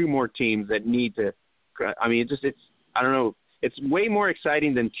 two more teams that need to, it's way more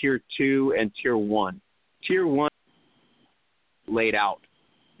exciting than Tier 2 and Tier 1. Tier 1 laid out,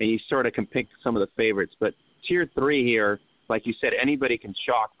 and you sort of can pick some of the favorites. But Tier 3 here, like you said, anybody can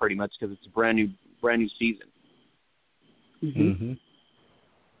shock pretty much, because it's a brand new season. Mm-hmm.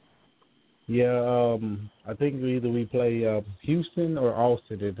 Yeah, I think we play Houston or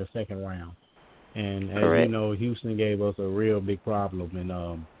Austin in the second round. And as Correct. you know, Houston gave us a real big problem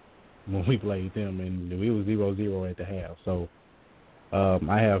when we played them, and we was 0-0 at the half. So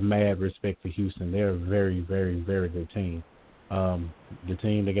I have mad respect for Houston. They're a very, very, very good team. The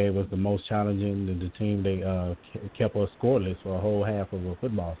team that gave us the most challenging, the team that kept us scoreless for a whole half of a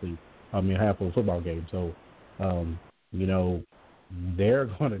football season. Half of a football game. So, they're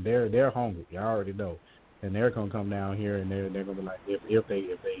hungry. I already know, and they're gonna come down here, and they're gonna be like, if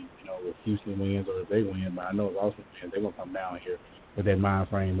Houston wins or if they win, but I know if Austin wins, they're gonna come down here with that mind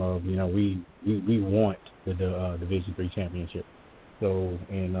frame of we want the Division III championship. So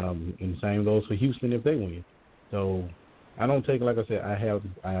and same goes for Houston if they win. So I don't take, like I said, I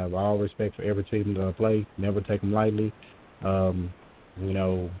have all respect for every team that I play. Never take them lightly,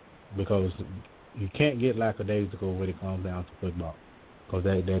 because you can't get lackadaisical when it comes down to football. Because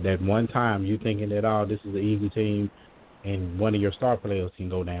that one time you thinking that, this is an easy team, and one of your star players can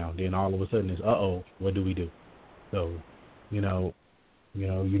go down, then all of a sudden it's, what do we do? So, you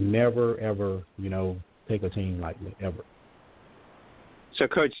never, ever, take a team lightly, ever. So,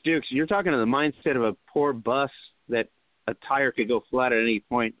 Coach Dukes, you're talking to the mindset of a poor bus that a tire could go flat at any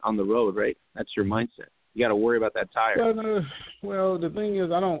point on the road, right? That's your mindset. You got to worry about that tire. Well, the thing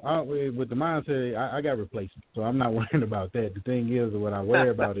is, I don't with the mindset, I got replacement, so I'm not worrying about that. The thing is, what I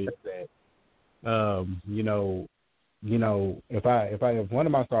worry about is that, if one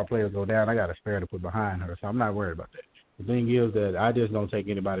of my star players go down, I got a spare to put behind her, so I'm not worried about that. The thing is that I just don't take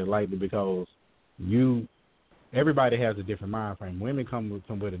anybody lightly, because everybody has a different mind frame. Women come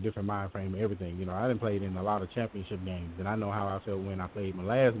with a different mind frame and everything. I done played in a lot of championship games, and I know how I felt when I played my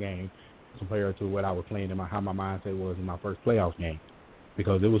last game compared to what I was playing how my mindset was in my first playoff game,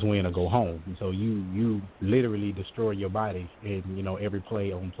 because it was win or go home. And so you literally destroy your body in, every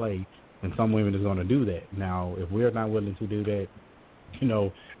play on play, and some women is going to do that. Now, if we're not willing to do that,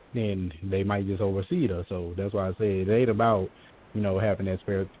 then they might just overseed us. So that's why I say it ain't about, having that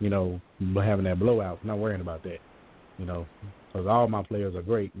spirit, having that blowout. I'm not worrying about that, because all my players are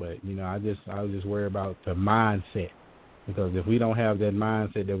great, but, I just worry about the mindset. Because if we don't have that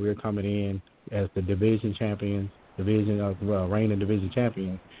mindset that we're coming in as the division champions, division reigning division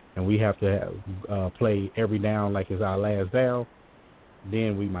champion, and we have to play every down like it's our last down,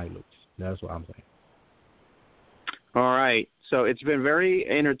 then we might lose. That's what I'm saying. All right. So it's been very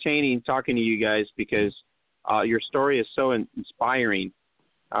entertaining talking to you guys because your story is so inspiring,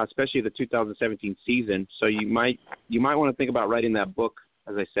 especially the 2017 season. So you might want to think about writing that book.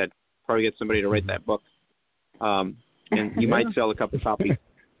 As I said, probably get somebody to write that book, and you might sell a couple copies.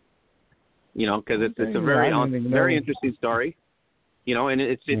 Because it's a very interesting story. And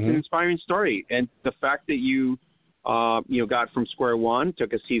it's an inspiring story. And the fact that you got from square one,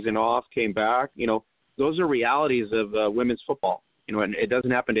 took a season off, came back, those are realities of women's football. And it doesn't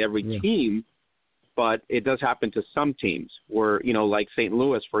happen to every team, but it does happen to some teams where, like St.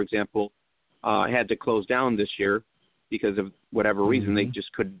 Louis, for example, had to close down this year because of whatever reason. They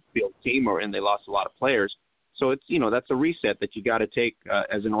just couldn't build a team and they lost a lot of players. So it's, that's a reset that you got to take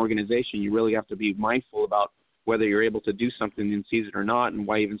as an organization. You really have to be mindful about whether you're able to do something in season or not and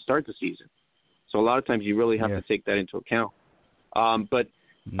why even start the season. So a lot of times you really have to take that into account. But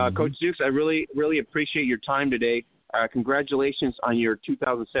Coach Dukes, I really, really appreciate your time today. Congratulations on your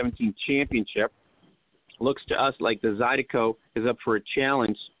 2017 championship. Looks to us like the Zydeco is up for a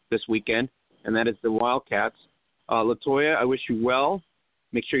challenge this weekend, and that is the Wildcats. LaToya, I wish you well.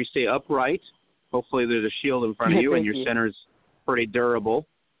 Make sure you stay upright. Hopefully there's a shield in front of you and your center's pretty durable.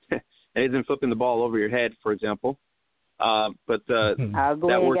 It isn't flipping the ball over your head, for example. But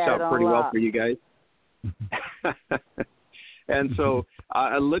that works out pretty well for you guys. And so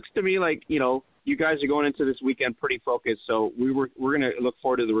it looks to me like, you guys are going into this weekend pretty focused. So we're going to look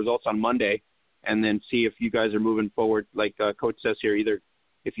forward to the results on Monday and then see if you guys are moving forward. Like Coach says here, either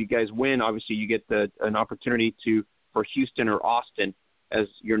if you guys win, obviously you get an opportunity for Houston or Austin as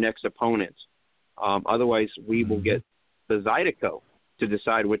your next opponent. Otherwise, we will get the Zydeco to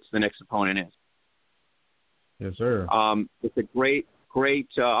decide which the next opponent is. Yes, sir. It's a great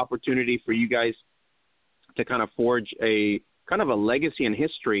opportunity for you guys to kind of forge a legacy and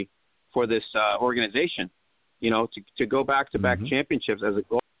history for this organization. To go back-to-back championships as a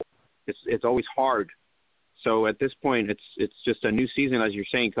goal, it's always hard. So at this point, it's just a new season, as you're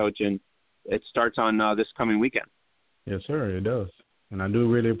saying, Coach, and it starts on this coming weekend. Yes, sir, it does. And I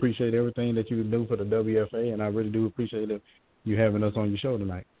do really appreciate everything that you do for the WFA, and I really do appreciate you having us on your show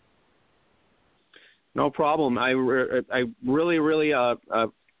tonight. No problem. I really, really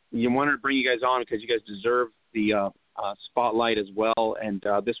wanted to bring you guys on because you guys deserve the spotlight as well. And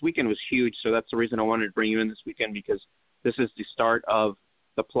this weekend was huge, so that's the reason I wanted to bring you in this weekend, because this is the start of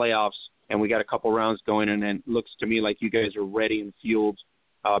the playoffs, and we got a couple rounds going, and it looks to me like you guys are ready and fueled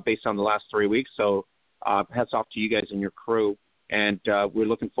based on the last 3 weeks. So hats off to you guys and your crew. And we're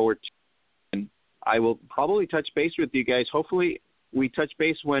looking forward to it. And I will probably touch base with you guys. Hopefully we touch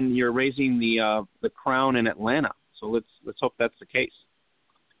base when you're raising the crown in Atlanta. So let's hope that's the case.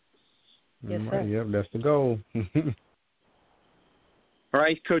 Yes, sir. Yep, that's the goal. All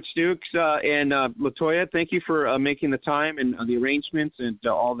right, Coach Dukes and LaToya, thank you for making the time and the arrangements and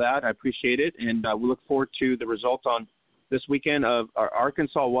all that. I appreciate it. And we look forward to the results on this weekend of our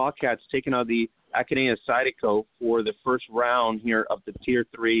Arkansas Wildcats taking on the Academia Zydeco for the first round here of the Tier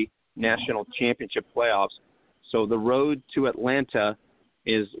 3 National Championship playoffs. So the road to Atlanta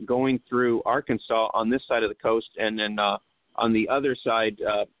is going through Arkansas on this side of the coast, and then on the other side,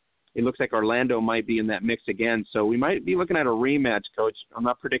 it looks like Orlando might be in that mix again. So we might be looking at a rematch, Coach. I'm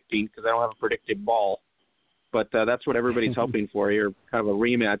not predicting because I don't have a predicted ball, but that's what everybody's hoping for here, kind of a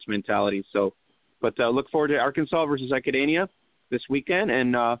rematch mentality. So, but look forward to Arkansas versus Academia this weekend,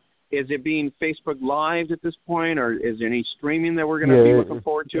 and is it being Facebook Live at this point, or is there any streaming that we're going to be looking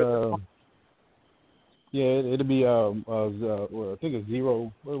forward to? It'll be I think it's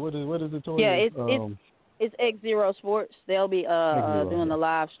Zero. What is it? Toy? Yeah, it's X0 Sports. They'll be doing the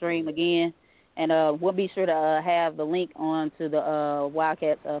live stream again, and we'll be sure to have the link on to the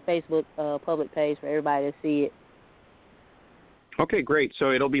Wildcats Facebook public page for everybody to see it. Okay, great.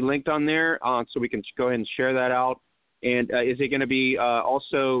 So it'll be linked on there, so we can go ahead and share that out. And is it going to be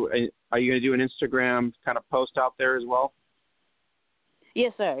also, are you going to do an Instagram kind of post out there as well?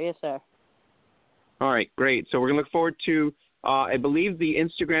 Yes, sir. Yes, sir. All right, great. So we're going to look forward to, I believe the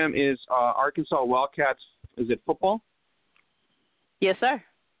Instagram is Arkansas Wildcats. Is it football? Yes, sir.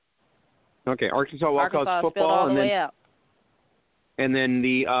 Okay, Arkansas Wildcats football. All the way out. And then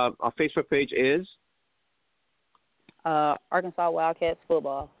the Facebook page is? Arkansas Wildcats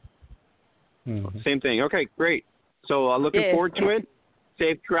football. Mm-hmm. Same thing. Okay, great. So looking forward to it.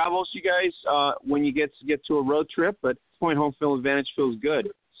 Safe travels, you guys, when you get to a road trip. But point home field advantage feels good.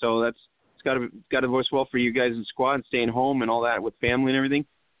 So it's got to voice well for you guys in squad and staying home and all that with family and everything.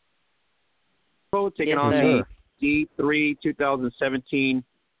 Taking on the D3 2017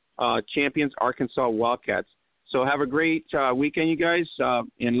 champions, Arkansas Wildcats. So have a great weekend, you guys,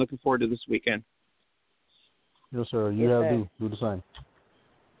 and looking forward to this weekend. Yes, sir. You have to do the same.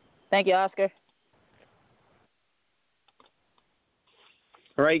 Thank you, Oscar.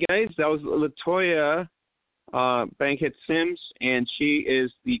 All right, guys, that was Latoya Bankhead Sims, and she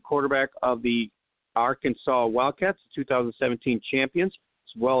is the quarterback of the Arkansas Wildcats, 2017 champions,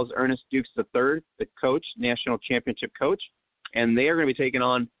 as well as Ernest Dukes III, the coach, national championship coach. And they are going to be taking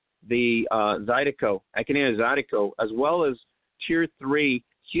on the Zydeco, Academia Zydeco, as well as Tier 3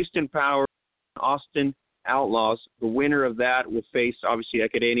 Houston Power, Austin Outlaws. The winner of that will face, obviously,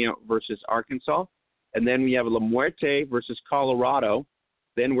 Academia versus Arkansas. And then we have La Muerte versus Colorado.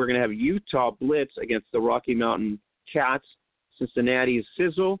 Then we're going to have Utah Blitz against the Rocky Mountain Cats. Cincinnati's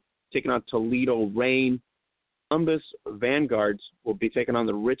Sizzle taking on Toledo Rain. Columbus Vanguards will be taking on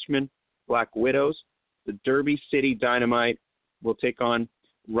the Richmond Black Widows. The Derby City Dynamite will take on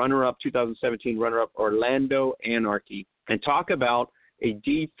 2017 runner-up Orlando Anarchy. And talk about a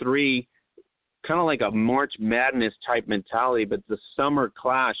D3, kind of like a March Madness type mentality, but the Summer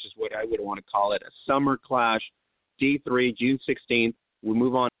Clash is what I would want to call it. A Summer Clash, D3, June 16th. We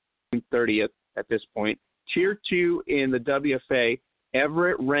move on to June 30th at this point. Tier 2 in the WFA,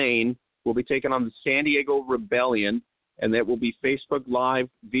 Everett Rain will be taking on the San Diego Rebellion, and that will be Facebook Live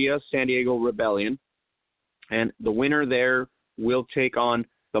via San Diego Rebellion. And the winner there will take on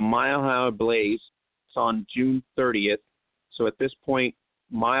the Mile High Blaze. It's on June 30th. So at this point,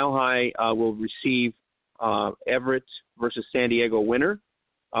 Mile High will receive Everett versus San Diego winner.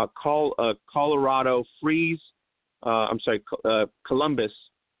 Colorado Freeze. Columbus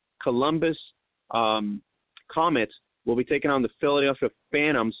Comets will be taking on the Philadelphia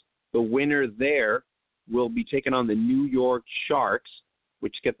Phantoms. The winner there will be taking on the New York Sharks,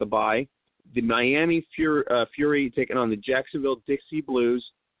 which get the bye. The Miami Fury taking on the Jacksonville Dixie Blues,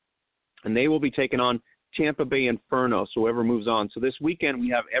 and they will be taking on Tampa Bay Inferno, so whoever moves on. So this weekend we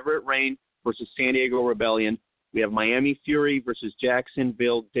have Everett Rain versus San Diego Rebellion. We have Miami Fury versus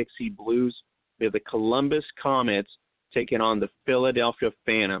Jacksonville Dixie Blues. We have the Columbus Comets taking on the Philadelphia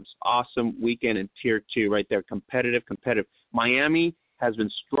Phantoms. Awesome weekend in Tier 2 right there. Competitive. Miami has been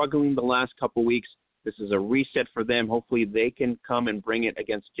struggling the last couple weeks. This is a reset for them. Hopefully they can come and bring it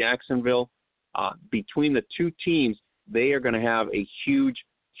against Jacksonville. Between the two teams, they are going to have a huge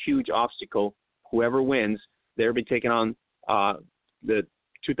obstacle. Whoever wins, they'll be taking on the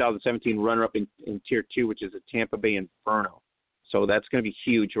 2017 runner-up in Tier 2, which is the Tampa Bay Inferno. So that's going to be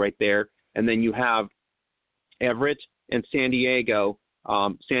huge right there. And then you have Everett and San Diego.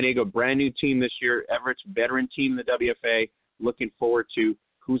 San Diego, brand new team this year. Everett's veteran team in the WFA. Looking forward to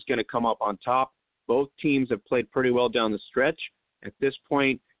who's going to come up on top. Both teams have played pretty well down the stretch. At this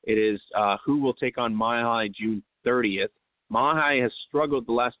point, it is who will take on Mile High June 30th. Mile High has struggled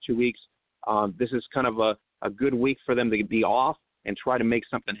the last 2 weeks. This is kind of a good week for them to be off and try to make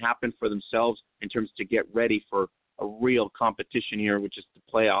something happen for themselves in terms to get ready for a real competition here, which is the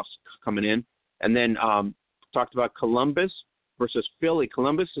playoffs coming in. And then talked about Columbus versus Philly.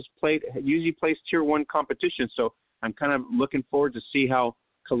 Columbus usually plays Tier 1 competition, so I'm kind of looking forward to see how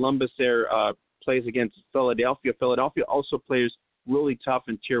Columbus there plays against Philadelphia. Philadelphia also plays really tough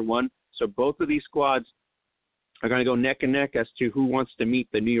in Tier 1, so both of these squads are going to go neck and neck as to who wants to meet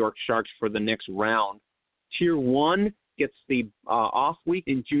the New York Sharks for the next round. Tier 1 gets the off week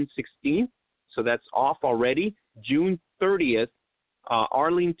in June 16th, so that's off already. June 30th,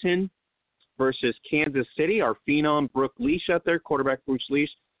 Arlington versus Kansas City. Our phenom, Brooke Leash out there, quarterback Bruce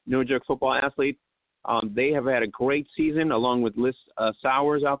Leash, no-joke football athlete. They have had a great season along with Liz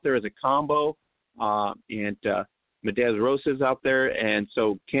Sowers out there as a combo, and Medez Rosas out there. And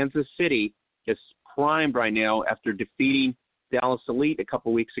so Kansas City is primed right now after defeating Dallas Elite a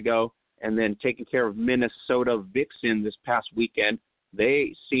couple weeks ago and then taking care of Minnesota Vixen this past weekend.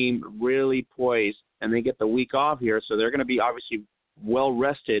 They seem really poised, and they get the week off here, so they're going to be obviously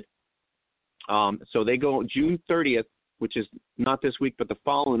well-rested. So they go June 30th, which is not this week but the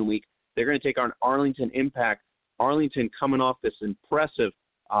following week. They're going to take on Arlington Impact. Arlington coming off this impressive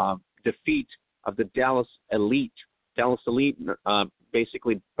defeat of the Dallas Elite. Dallas Elite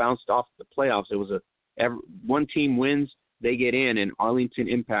basically bounced off the playoffs. It was one team wins, they get in, and Arlington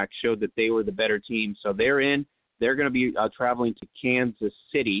Impact showed that they were the better team. So they're in. They're going to be traveling to Kansas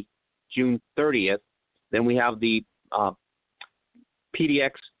City June 30th. Then we have the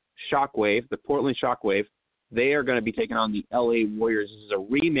PDX Shockwave, the Portland Shockwave. They are going to be taking on the LA Warriors. This is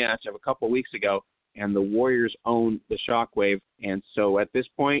a rematch of a couple of weeks ago, and the Warriors own the Shockwave. And so at this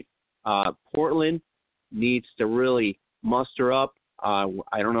point, Portland needs to really muster up. I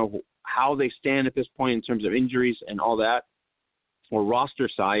don't know how they stand at this point in terms of injuries and all that, or roster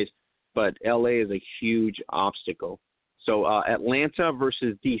size, but LA is a huge obstacle. So Atlanta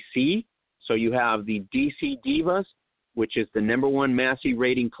versus DC. So you have the DC Divas, which is the number one Massey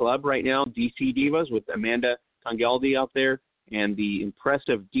rating club right now, DC Divas, with Amanda Congaldi out there, and the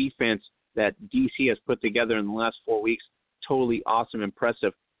impressive defense that DC has put together in the last 4 weeks. Totally awesome,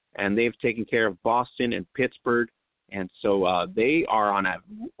 impressive. And they've taken care of Boston and Pittsburgh. And so they are on an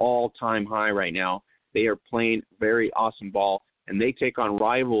all-time high right now. They are playing very awesome ball, and they take on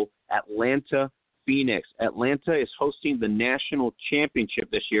rival Atlanta Phoenix. Atlanta is hosting the national championship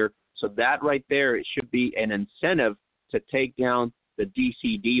this year, so that right there, it should be an incentive to take down the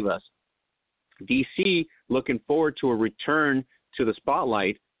DC Divas. DC looking forward to a return to the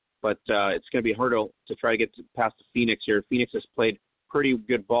spotlight, but it's going to be a hurdle to try to get past the Phoenix here. Phoenix has played pretty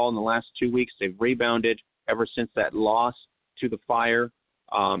good ball in the last 2 weeks. They've rebounded ever since that loss to the Fire,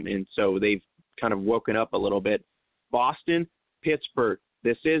 and so they've kind of woken up a little bit. Boston, Pittsburgh,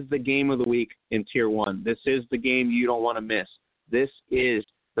 this is the game of the week in Tier 1. This is the game you don't want to miss. This is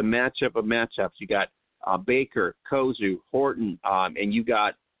the matchup of matchups. You got Baker, Kozu, Horton, and you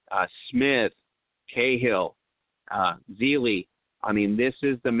got Smith, Cahill, Zealy. I mean, this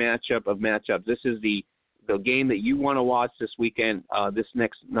is the matchup of matchups. This is the game that you want to watch this weekend, not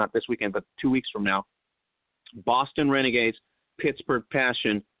this weekend, but 2 weeks from now. Boston Renegades, Pittsburgh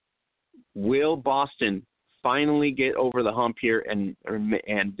Passion. Will Boston finally get over the hump here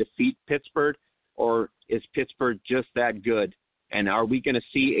and defeat Pittsburgh, or is Pittsburgh just that good? And are we going to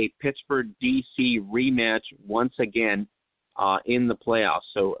see a Pittsburgh-DC rematch once again in the playoffs?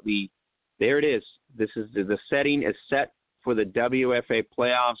 So there it is. This is the setting is set for the WFA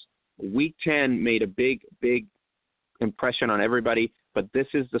playoffs. Week 10 made a big impression on everybody, but this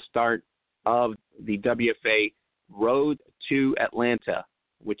is the start of the WFA Road to Atlanta,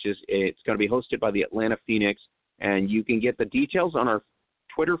 which is it's going to be hosted by the Atlanta Phoenix, and you can get the details on our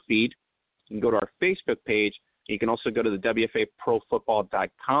Twitter feed. You can go to our Facebook page. You can also go to the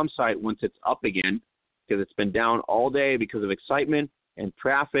WFAProFootball.com site once it's up again, because it's been down all day because of excitement and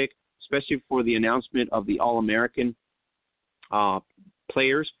traffic, especially for the announcement of the All-American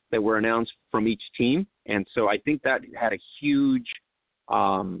players that were announced from each team. And so I think that had a huge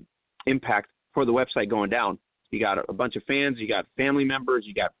impact for the website going down. You got a bunch of fans, you got family members,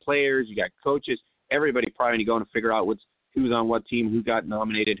 you got players, you got coaches, everybody probably going to figure out who's on what team, who got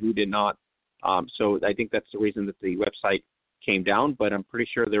nominated, who did not. So I think that's the reason that the website came down, but I'm pretty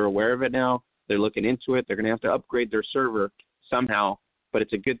sure they're aware of it now. They're looking into it. They're going to have to upgrade their server somehow, but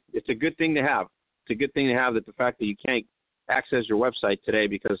it's a good thing to have. It's a good thing to have, that the fact that you can't access your website today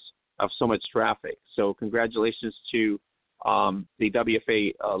because of so much traffic. So congratulations to the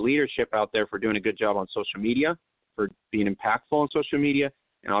WFA leadership out there for doing a good job on social media, for being impactful on social media,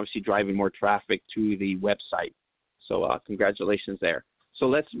 and obviously driving more traffic to the website. So congratulations there. So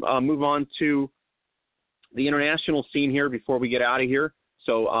let's move on to the international scene here before we get out of here.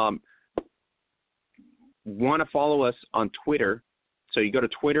 So want to follow us on Twitter. So you go to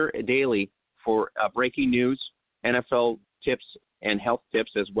Twitter daily for breaking news, NFL tips, and health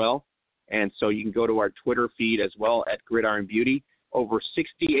tips as well. And so you can go to our Twitter feed as well at Gridiron Beauty. Over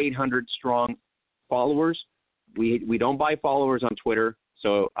 6,800 strong followers. We don't buy followers on Twitter,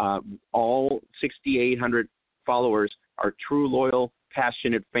 so all 6,800 followers are true, loyal,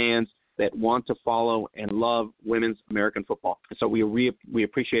 passionate fans that want to follow and love women's American football. And so we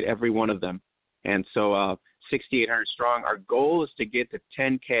appreciate every one of them. And so 6,800 strong. Our goal is to get to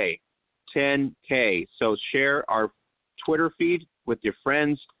 10K. 10K. So share our Twitter feed with your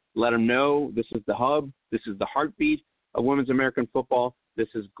friends. Let them know this is the hub. This is the heartbeat of women's American football. This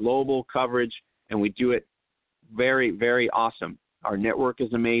is global coverage, and we do it very, very awesome. Our network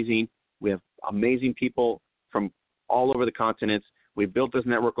is amazing. We have amazing people from all over the continents. We've built this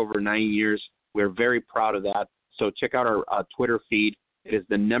network over 9 years. We're very proud of that. So check out our Twitter feed. It is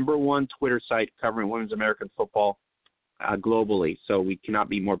the #1 Twitter site covering women's American football globally. So we cannot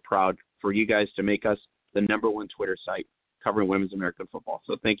be more proud for you guys to make us the #1 Twitter site covering women's American football.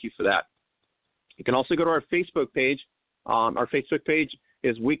 So thank you for that. You can also go to our Facebook page. Our Facebook page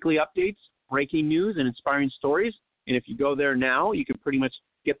is weekly updates, breaking news, and inspiring stories. And if you go there now, you can pretty much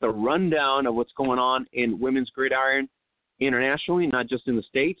get the rundown of what's going on in women's gridiron internationally, not just in the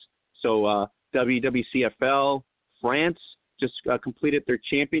States. So WWCFL France just completed their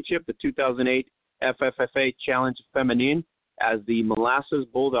championship, the 2008 FFFA Challenge Feminine, as the Molasses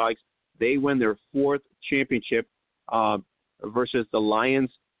Bulldogs. They win their 4th championship versus the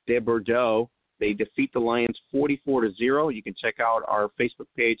Lions de Bordeaux. They defeat the Lions 44-0. You can check out our Facebook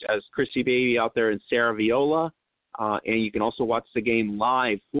page as Chrissy Baby out there and Sarah Viola. And you can also watch the game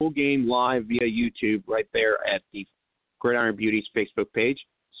live, full game live via YouTube right there at the Gridiron Beauties Facebook page.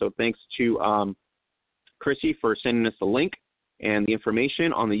 So thanks to Chrissy for sending us the link and the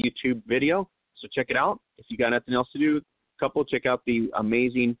information on the YouTube video. So check it out. If you got nothing else to do, check out the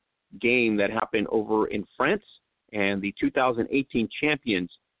amazing game that happened over in France and the 2018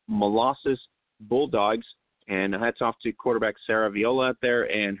 champions, Molossus Bulldogs. And hats off to quarterback Sarah Viola out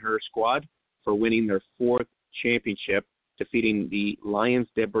there and her squad for winning their 4th championship, defeating the Lions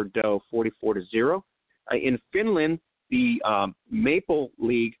de Bordeaux 44-0. In Finland, the Maple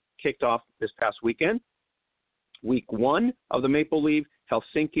League kicked off this past weekend. Week 1 of the Maple League,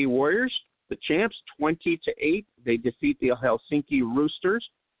 Helsinki Warriors, the champs, 20-8. They defeat the Helsinki Roosters.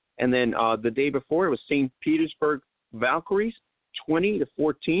 And then the day before, it was St. Petersburg Valkyries,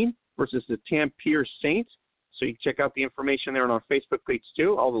 20-14 versus the Tampere Saints. So you can check out the information there on our Facebook page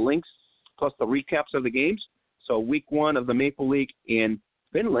too, all the links, plus the recaps of the games. So week 1 of the Maple League in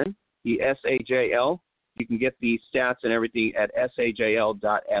Finland, the SAJL. You can get the stats and everything at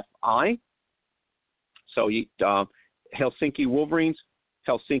sajl.fi. So Helsinki Wolverines,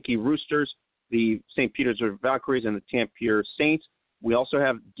 Helsinki Roosters, the St. Petersburg Valkyries, and the Tampere Saints. We also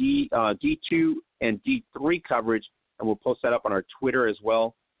have D2 and D3 coverage, and we'll post that up on our Twitter as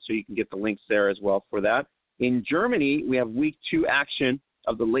well, so you can get the links there as well for that. In Germany, we have Week 2 action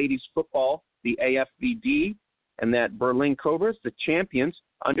of the ladies football, the AFVD, and that Berlin Cobras, the champions,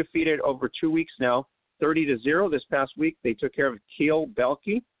 undefeated over 2 weeks now, 30-0 this past week. They took care of Kiel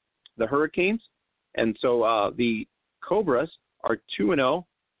Belki, the Hurricanes. And so the Cobras are 2-0.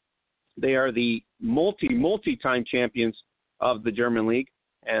 They are the multi-time champions of the German League,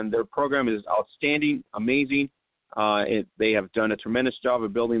 and their program is outstanding, amazing. They have done a tremendous job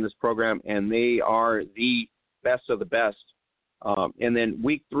of building this program, and they are the best of the best. And then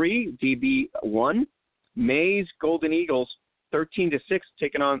Week 3, DB1, Mays Golden Eagles, 13-6,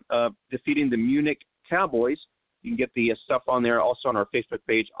 defeating the Munich Cowboys. You can get the stuff on there, also on our Facebook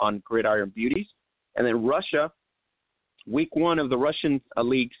page on Gridiron Beauties. And then Russia, Week 1 of the Russian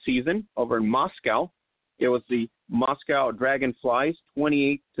League season over in Moscow. It was the Moscow Dragonflies,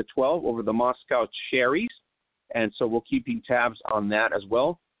 28-12 over the Moscow Cherries. And so we'll keep tabs on that as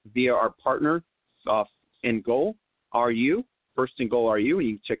well via our partner, In Goal RU, First and Goal RU.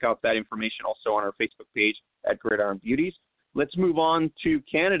 You can check out that information also on our Facebook page at Gridiron Beauties. Let's move on to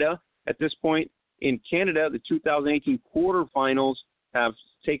Canada. At this point in Canada, the 2018 quarterfinals have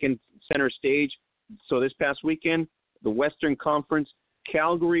taken center stage. So this past weekend, the Western Conference,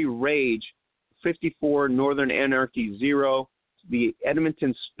 Calgary Rage, 54, Northern Anarchy 0. The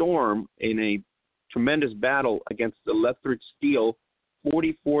Edmonton Storm in a tremendous battle against the Lethbridge Steel,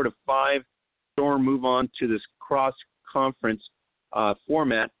 44-5. Storm move on to this cross-conference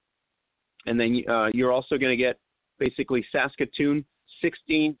format. And then you're also going to get basically Saskatoon,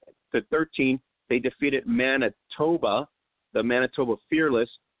 16-13. They defeated Manitoba, the Manitoba Fearless.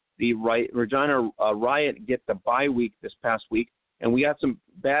 The Regina Riot get the bye week this past week. And we got some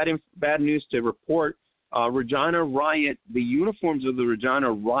bad news to report. Regina Riot, the uniforms of the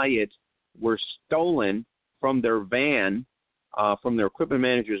Regina Riot were stolen from their van, from their equipment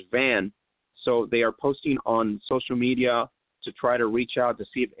manager's van. So they are posting on social media to try to reach out to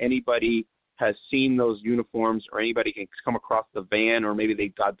see if anybody has seen those uniforms or anybody can come across the van, or maybe they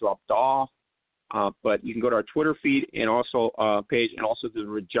got dropped off. But you can go to our Twitter feed and also page, and also the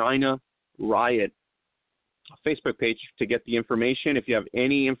Regina Riot Facebook page to get the information. If you have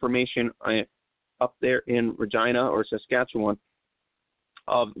any information up there in Regina or Saskatchewan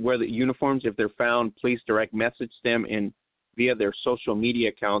of where the uniforms, if they're found, please direct message them in via their social media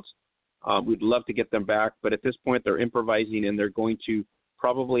accounts. We'd love to get them back, but at this point they're improvising and they're going to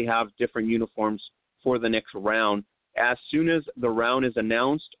probably have different uniforms for the next round. As soon as the round is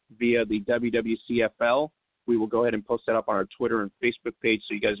announced via the WWCFL, we will go ahead and post that up on our Twitter and Facebook page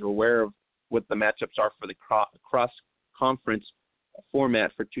so you guys are aware of what the matchups are for the cross-conference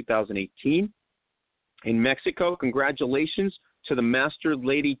format for 2018. In Mexico, congratulations to the Master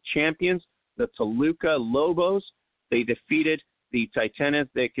Lady Champions, the Toluca Lobos. They defeated the Titanes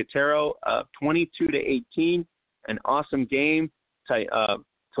de Querétaro 22-18. An awesome game.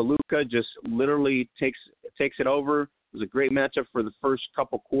 Toluca just literally takes it over. It was a great matchup for the first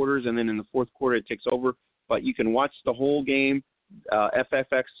couple quarters, and then in the fourth quarter it takes over. But you can watch the whole game,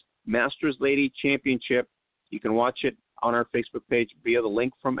 FFX Masters Lady Championship. You can watch it on our Facebook page via the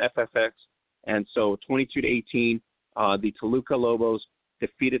link from FFX. And so 22-18, the Toluca Lobos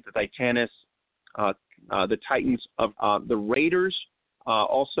defeated the Titanes, the Titans of the Raiders.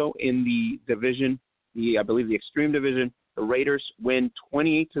 Also in the division, I believe the Extreme Division, the Raiders win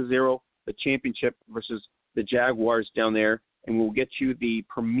 28-0 the championship versus the Jaguars down there, and we'll get you the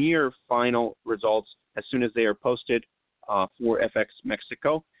premier final results as soon as they are posted for FX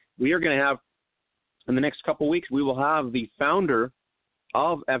Mexico. We are going to have, in the next couple weeks, we will have the founder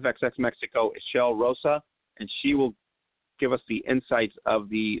of FXX Mexico, Michelle Rosa, and she will give us the insights of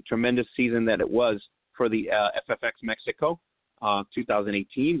the tremendous season that it was for the FFX Mexico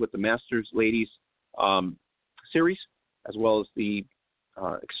 2018 with the Masters Ladies Series, as well as the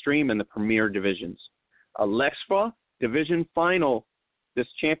Extreme and the Premier divisions. Lexfa Division Final, this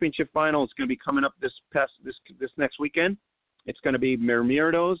championship final is going to be coming up this next weekend. It's going to be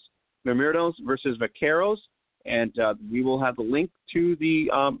Mermirados versus Vaqueros, and we will have the link to the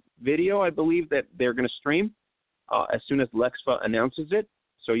video, I believe, that they're going to stream as soon as Lexfa announces it.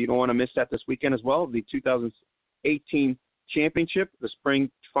 So you don't want to miss that this weekend as well. The 2018 championship, the spring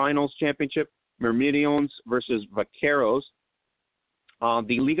finals championship, Mermirados versus Vaqueros.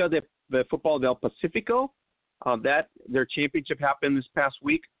 The Liga de Football del Pacifico, that their championship happened this past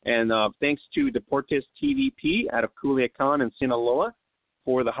week, and thanks to Deportes TVP out of Culiacan and Sinaloa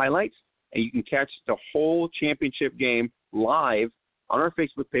for the highlights. And you can catch the whole championship game live on our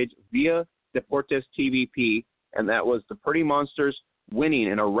Facebook page via Deportes TVP, and that was the Pretty Monsters winning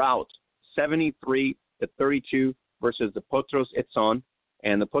in a rout 73-32 versus the Potros Itzon.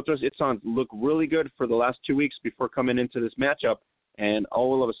 And the Potros Itzon look really good for the last 2 weeks before coming into this matchup, and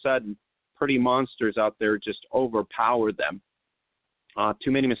all of a sudden, Pretty Monsters out there just overpowered them.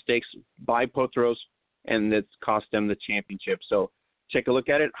 Too many mistakes by Potros, and it's cost them the championship. So take a look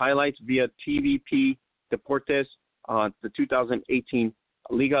at it. Highlights via TVP Deportes, the 2018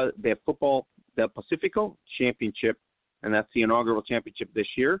 Liga de Football del Pacifico Championship, and that's the inaugural championship this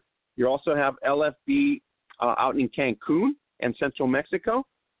year. You also have LFB out in Cancun and Central Mexico,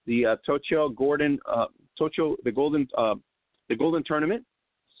 the the Golden Tournament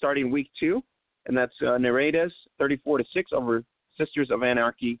starting week 2, and that's Nereides 34-6 over Sisters of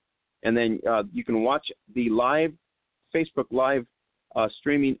Anarchy. And then you can watch the Facebook live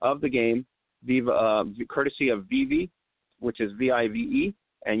streaming of the game, courtesy of Vive, which is VIVE,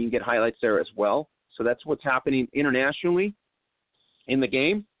 and you can get highlights there as well. So that's what's happening internationally in the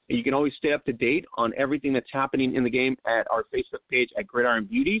game. And you can always stay up to date on everything that's happening in the game at our Facebook page at Gridiron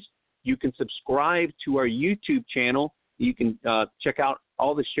Beauties. You can subscribe to our YouTube channel. You can check out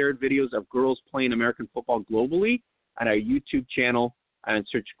all the shared videos of girls playing American football globally at our YouTube channel and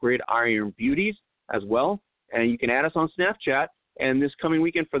search Gridiron Beauties as well. And you can add us on Snapchat. And this coming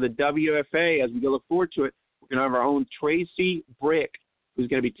weekend for the WFA, as we look forward to it, we're going to have our own Tracy Brick, who's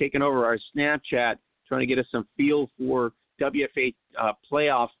going to be taking over our Snapchat, trying to get us some feel for WFA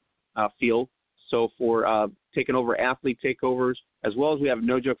playoff feel. So for taking over athlete takeovers, as well as we have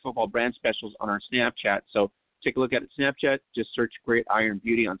No Joke Football brand specials on our Snapchat. So take a look at it. Snapchat. Just search Gridiron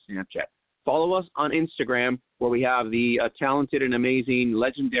Beauty on Snapchat. Follow us on Instagram, where we have the talented and amazing,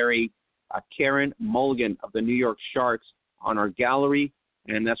 legendary Karen Mulligan of the New York Sharks on our gallery,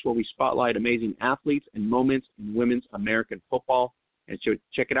 and that's where we spotlight amazing athletes and moments in women's American football. And so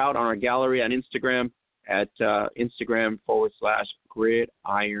check it out on our gallery on Instagram at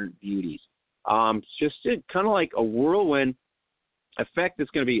Instagram/Gridiron Beauties. Just kind of like a whirlwind effect.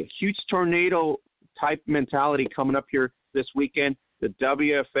 It's going to be a huge tornado type mentality coming up here this weekend. The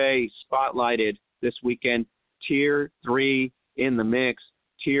WFA spotlighted this weekend, Tier 3 in the mix,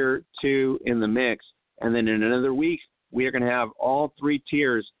 Tier 2 in the mix, and then in another week, we are going to have all 3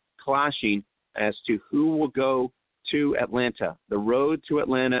 tiers clashing as to who will go to Atlanta, the road to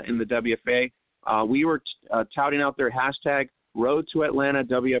Atlanta in the WFA. We were touting out their hashtag Road to Atlanta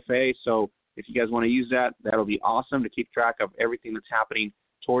WFA, so if you guys want to use that, that'll be awesome to keep track of everything that's happening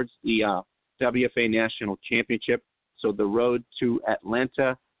towards the WFA National Championship. So the Road to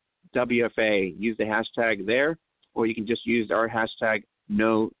Atlanta WFA. Use the hashtag there, or you can just use our hashtag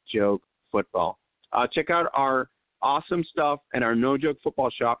NoJokeFootball. Check out our awesome stuff and our No Joke Football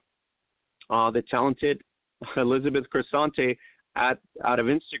shop. The talented Elizabeth Crescente out of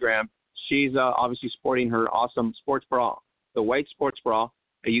Instagram. She's obviously sporting her awesome sports bra, the white sports bra.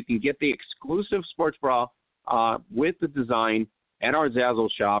 You can get the exclusive sports bra with the design at our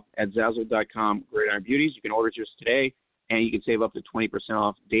Zazzle shop at Zazzle.com, Gridiron Beauties. You can order just today, and you can save up to 20%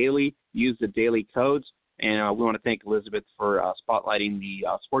 off daily. Use the daily codes, and we want to thank Elizabeth for spotlighting the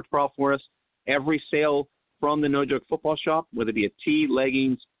sports bra for us. Every sale from the No Joke Football shop, whether it be a tee,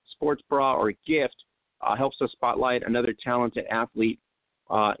 leggings, sports bra, or a gift, helps us spotlight another talented athlete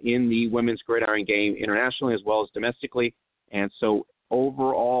in the women's gridiron game internationally as well as domestically. And so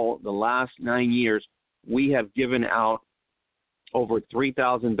overall, the last 9 years, we have given out over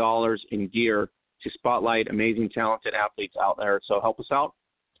 $3,000 in gear to spotlight amazing, talented athletes out there. So help us out.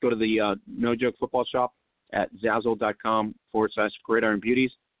 Go to the No Joke Football shop at Zazzle.com/Gridiron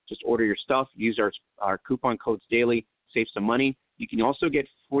Beauties. Just order your stuff. Use our coupon codes daily. Save some money. You can also get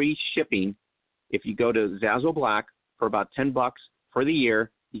free shipping if you go to Zazzle Black for about $10 for the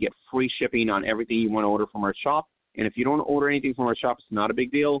year. You get free shipping on everything you want to order from our shop. And if you don't order anything from our shop, it's not a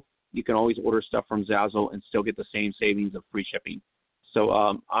big deal. You can always order stuff from Zazzle and still get the same savings of free shipping. So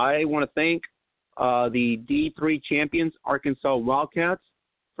I want to thank the D3 champions, Arkansas Wildcats,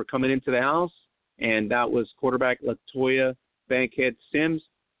 for coming into the house. And that was quarterback Latoya Bankhead Sims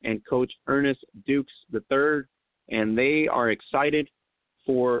and Coach Ernest Dukes III. And they are excited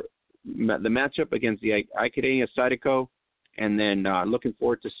for the matchup against the Academia Zydeco, and then looking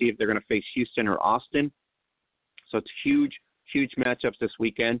forward to see if they're going to face Houston or Austin. So it's huge matchups this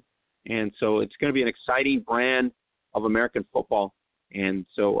weekend. And so it's going to be an exciting brand of American football. And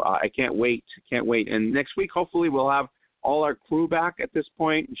so I can't wait. And next week, hopefully, we'll have all our crew back at this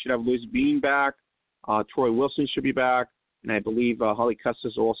point. We should have Liz Bean back. Troy Wilson should be back. And I believe Holly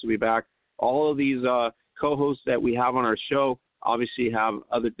Custis will also be back. All of these co-hosts that we have on our show obviously have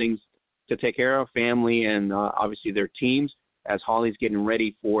other things to take care of, family and obviously their teams, as Holly's getting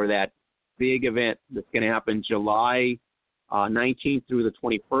ready for that big event that's going to happen July 19th through the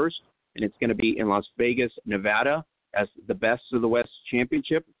 21st. And it's going to be in Las Vegas, Nevada, as the Best of the West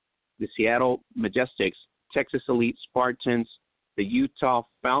Championship, the Seattle Majestics, Texas Elite Spartans, the Utah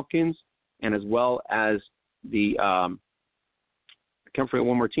Falcons, and as well as the I can't forget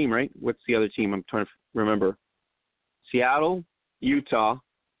one more team, right? What's the other team? I'm trying to remember. Seattle, Utah.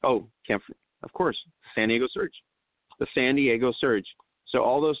 Oh, of course, San Diego Surge. The San Diego Surge. So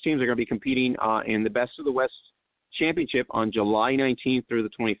all those teams are going to be competing in the Best of the West Championship on July 19th through the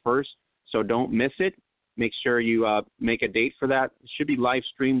 21st. So don't miss it. Make sure you make a date for that. It should be live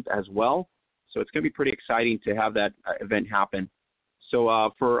streamed as well. So it's going to be pretty exciting to have that event happen.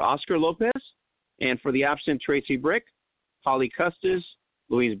 So for Oscar Lopez and for the absent Tracy Brick, Holly Custis,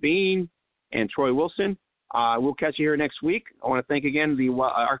 Louise Bean, and Troy Wilson, we'll catch you here next week. I want to thank again the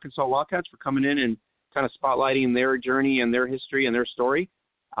Arkansas Wildcats for coming in and kind of spotlighting their journey and their history and their story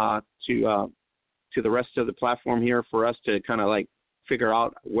to the rest of the platform here for us to kind of like figure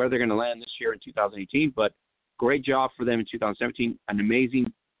out where they're going to land this year in 2018. But great job for them in 2017, an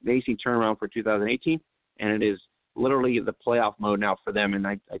amazing turnaround for 2018, and it is literally the playoff mode now for them, and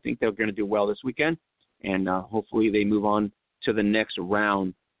I think they're going to do well this weekend, and hopefully they move on to the next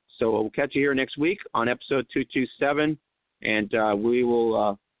round. So we'll catch you here next week on episode 227, and we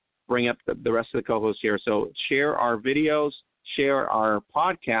will bring up the rest of the co-hosts here. So share our videos, share our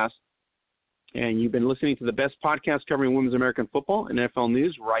podcast, and you've been listening to the best podcast covering women's American football and NFL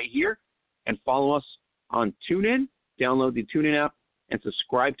news right here. And follow us on TuneIn. Download the TuneIn app and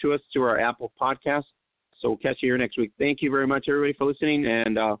subscribe to us to our Apple podcast. So we'll catch you here next week. Thank you very much, everybody, for listening,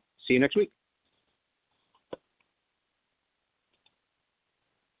 and see you next week.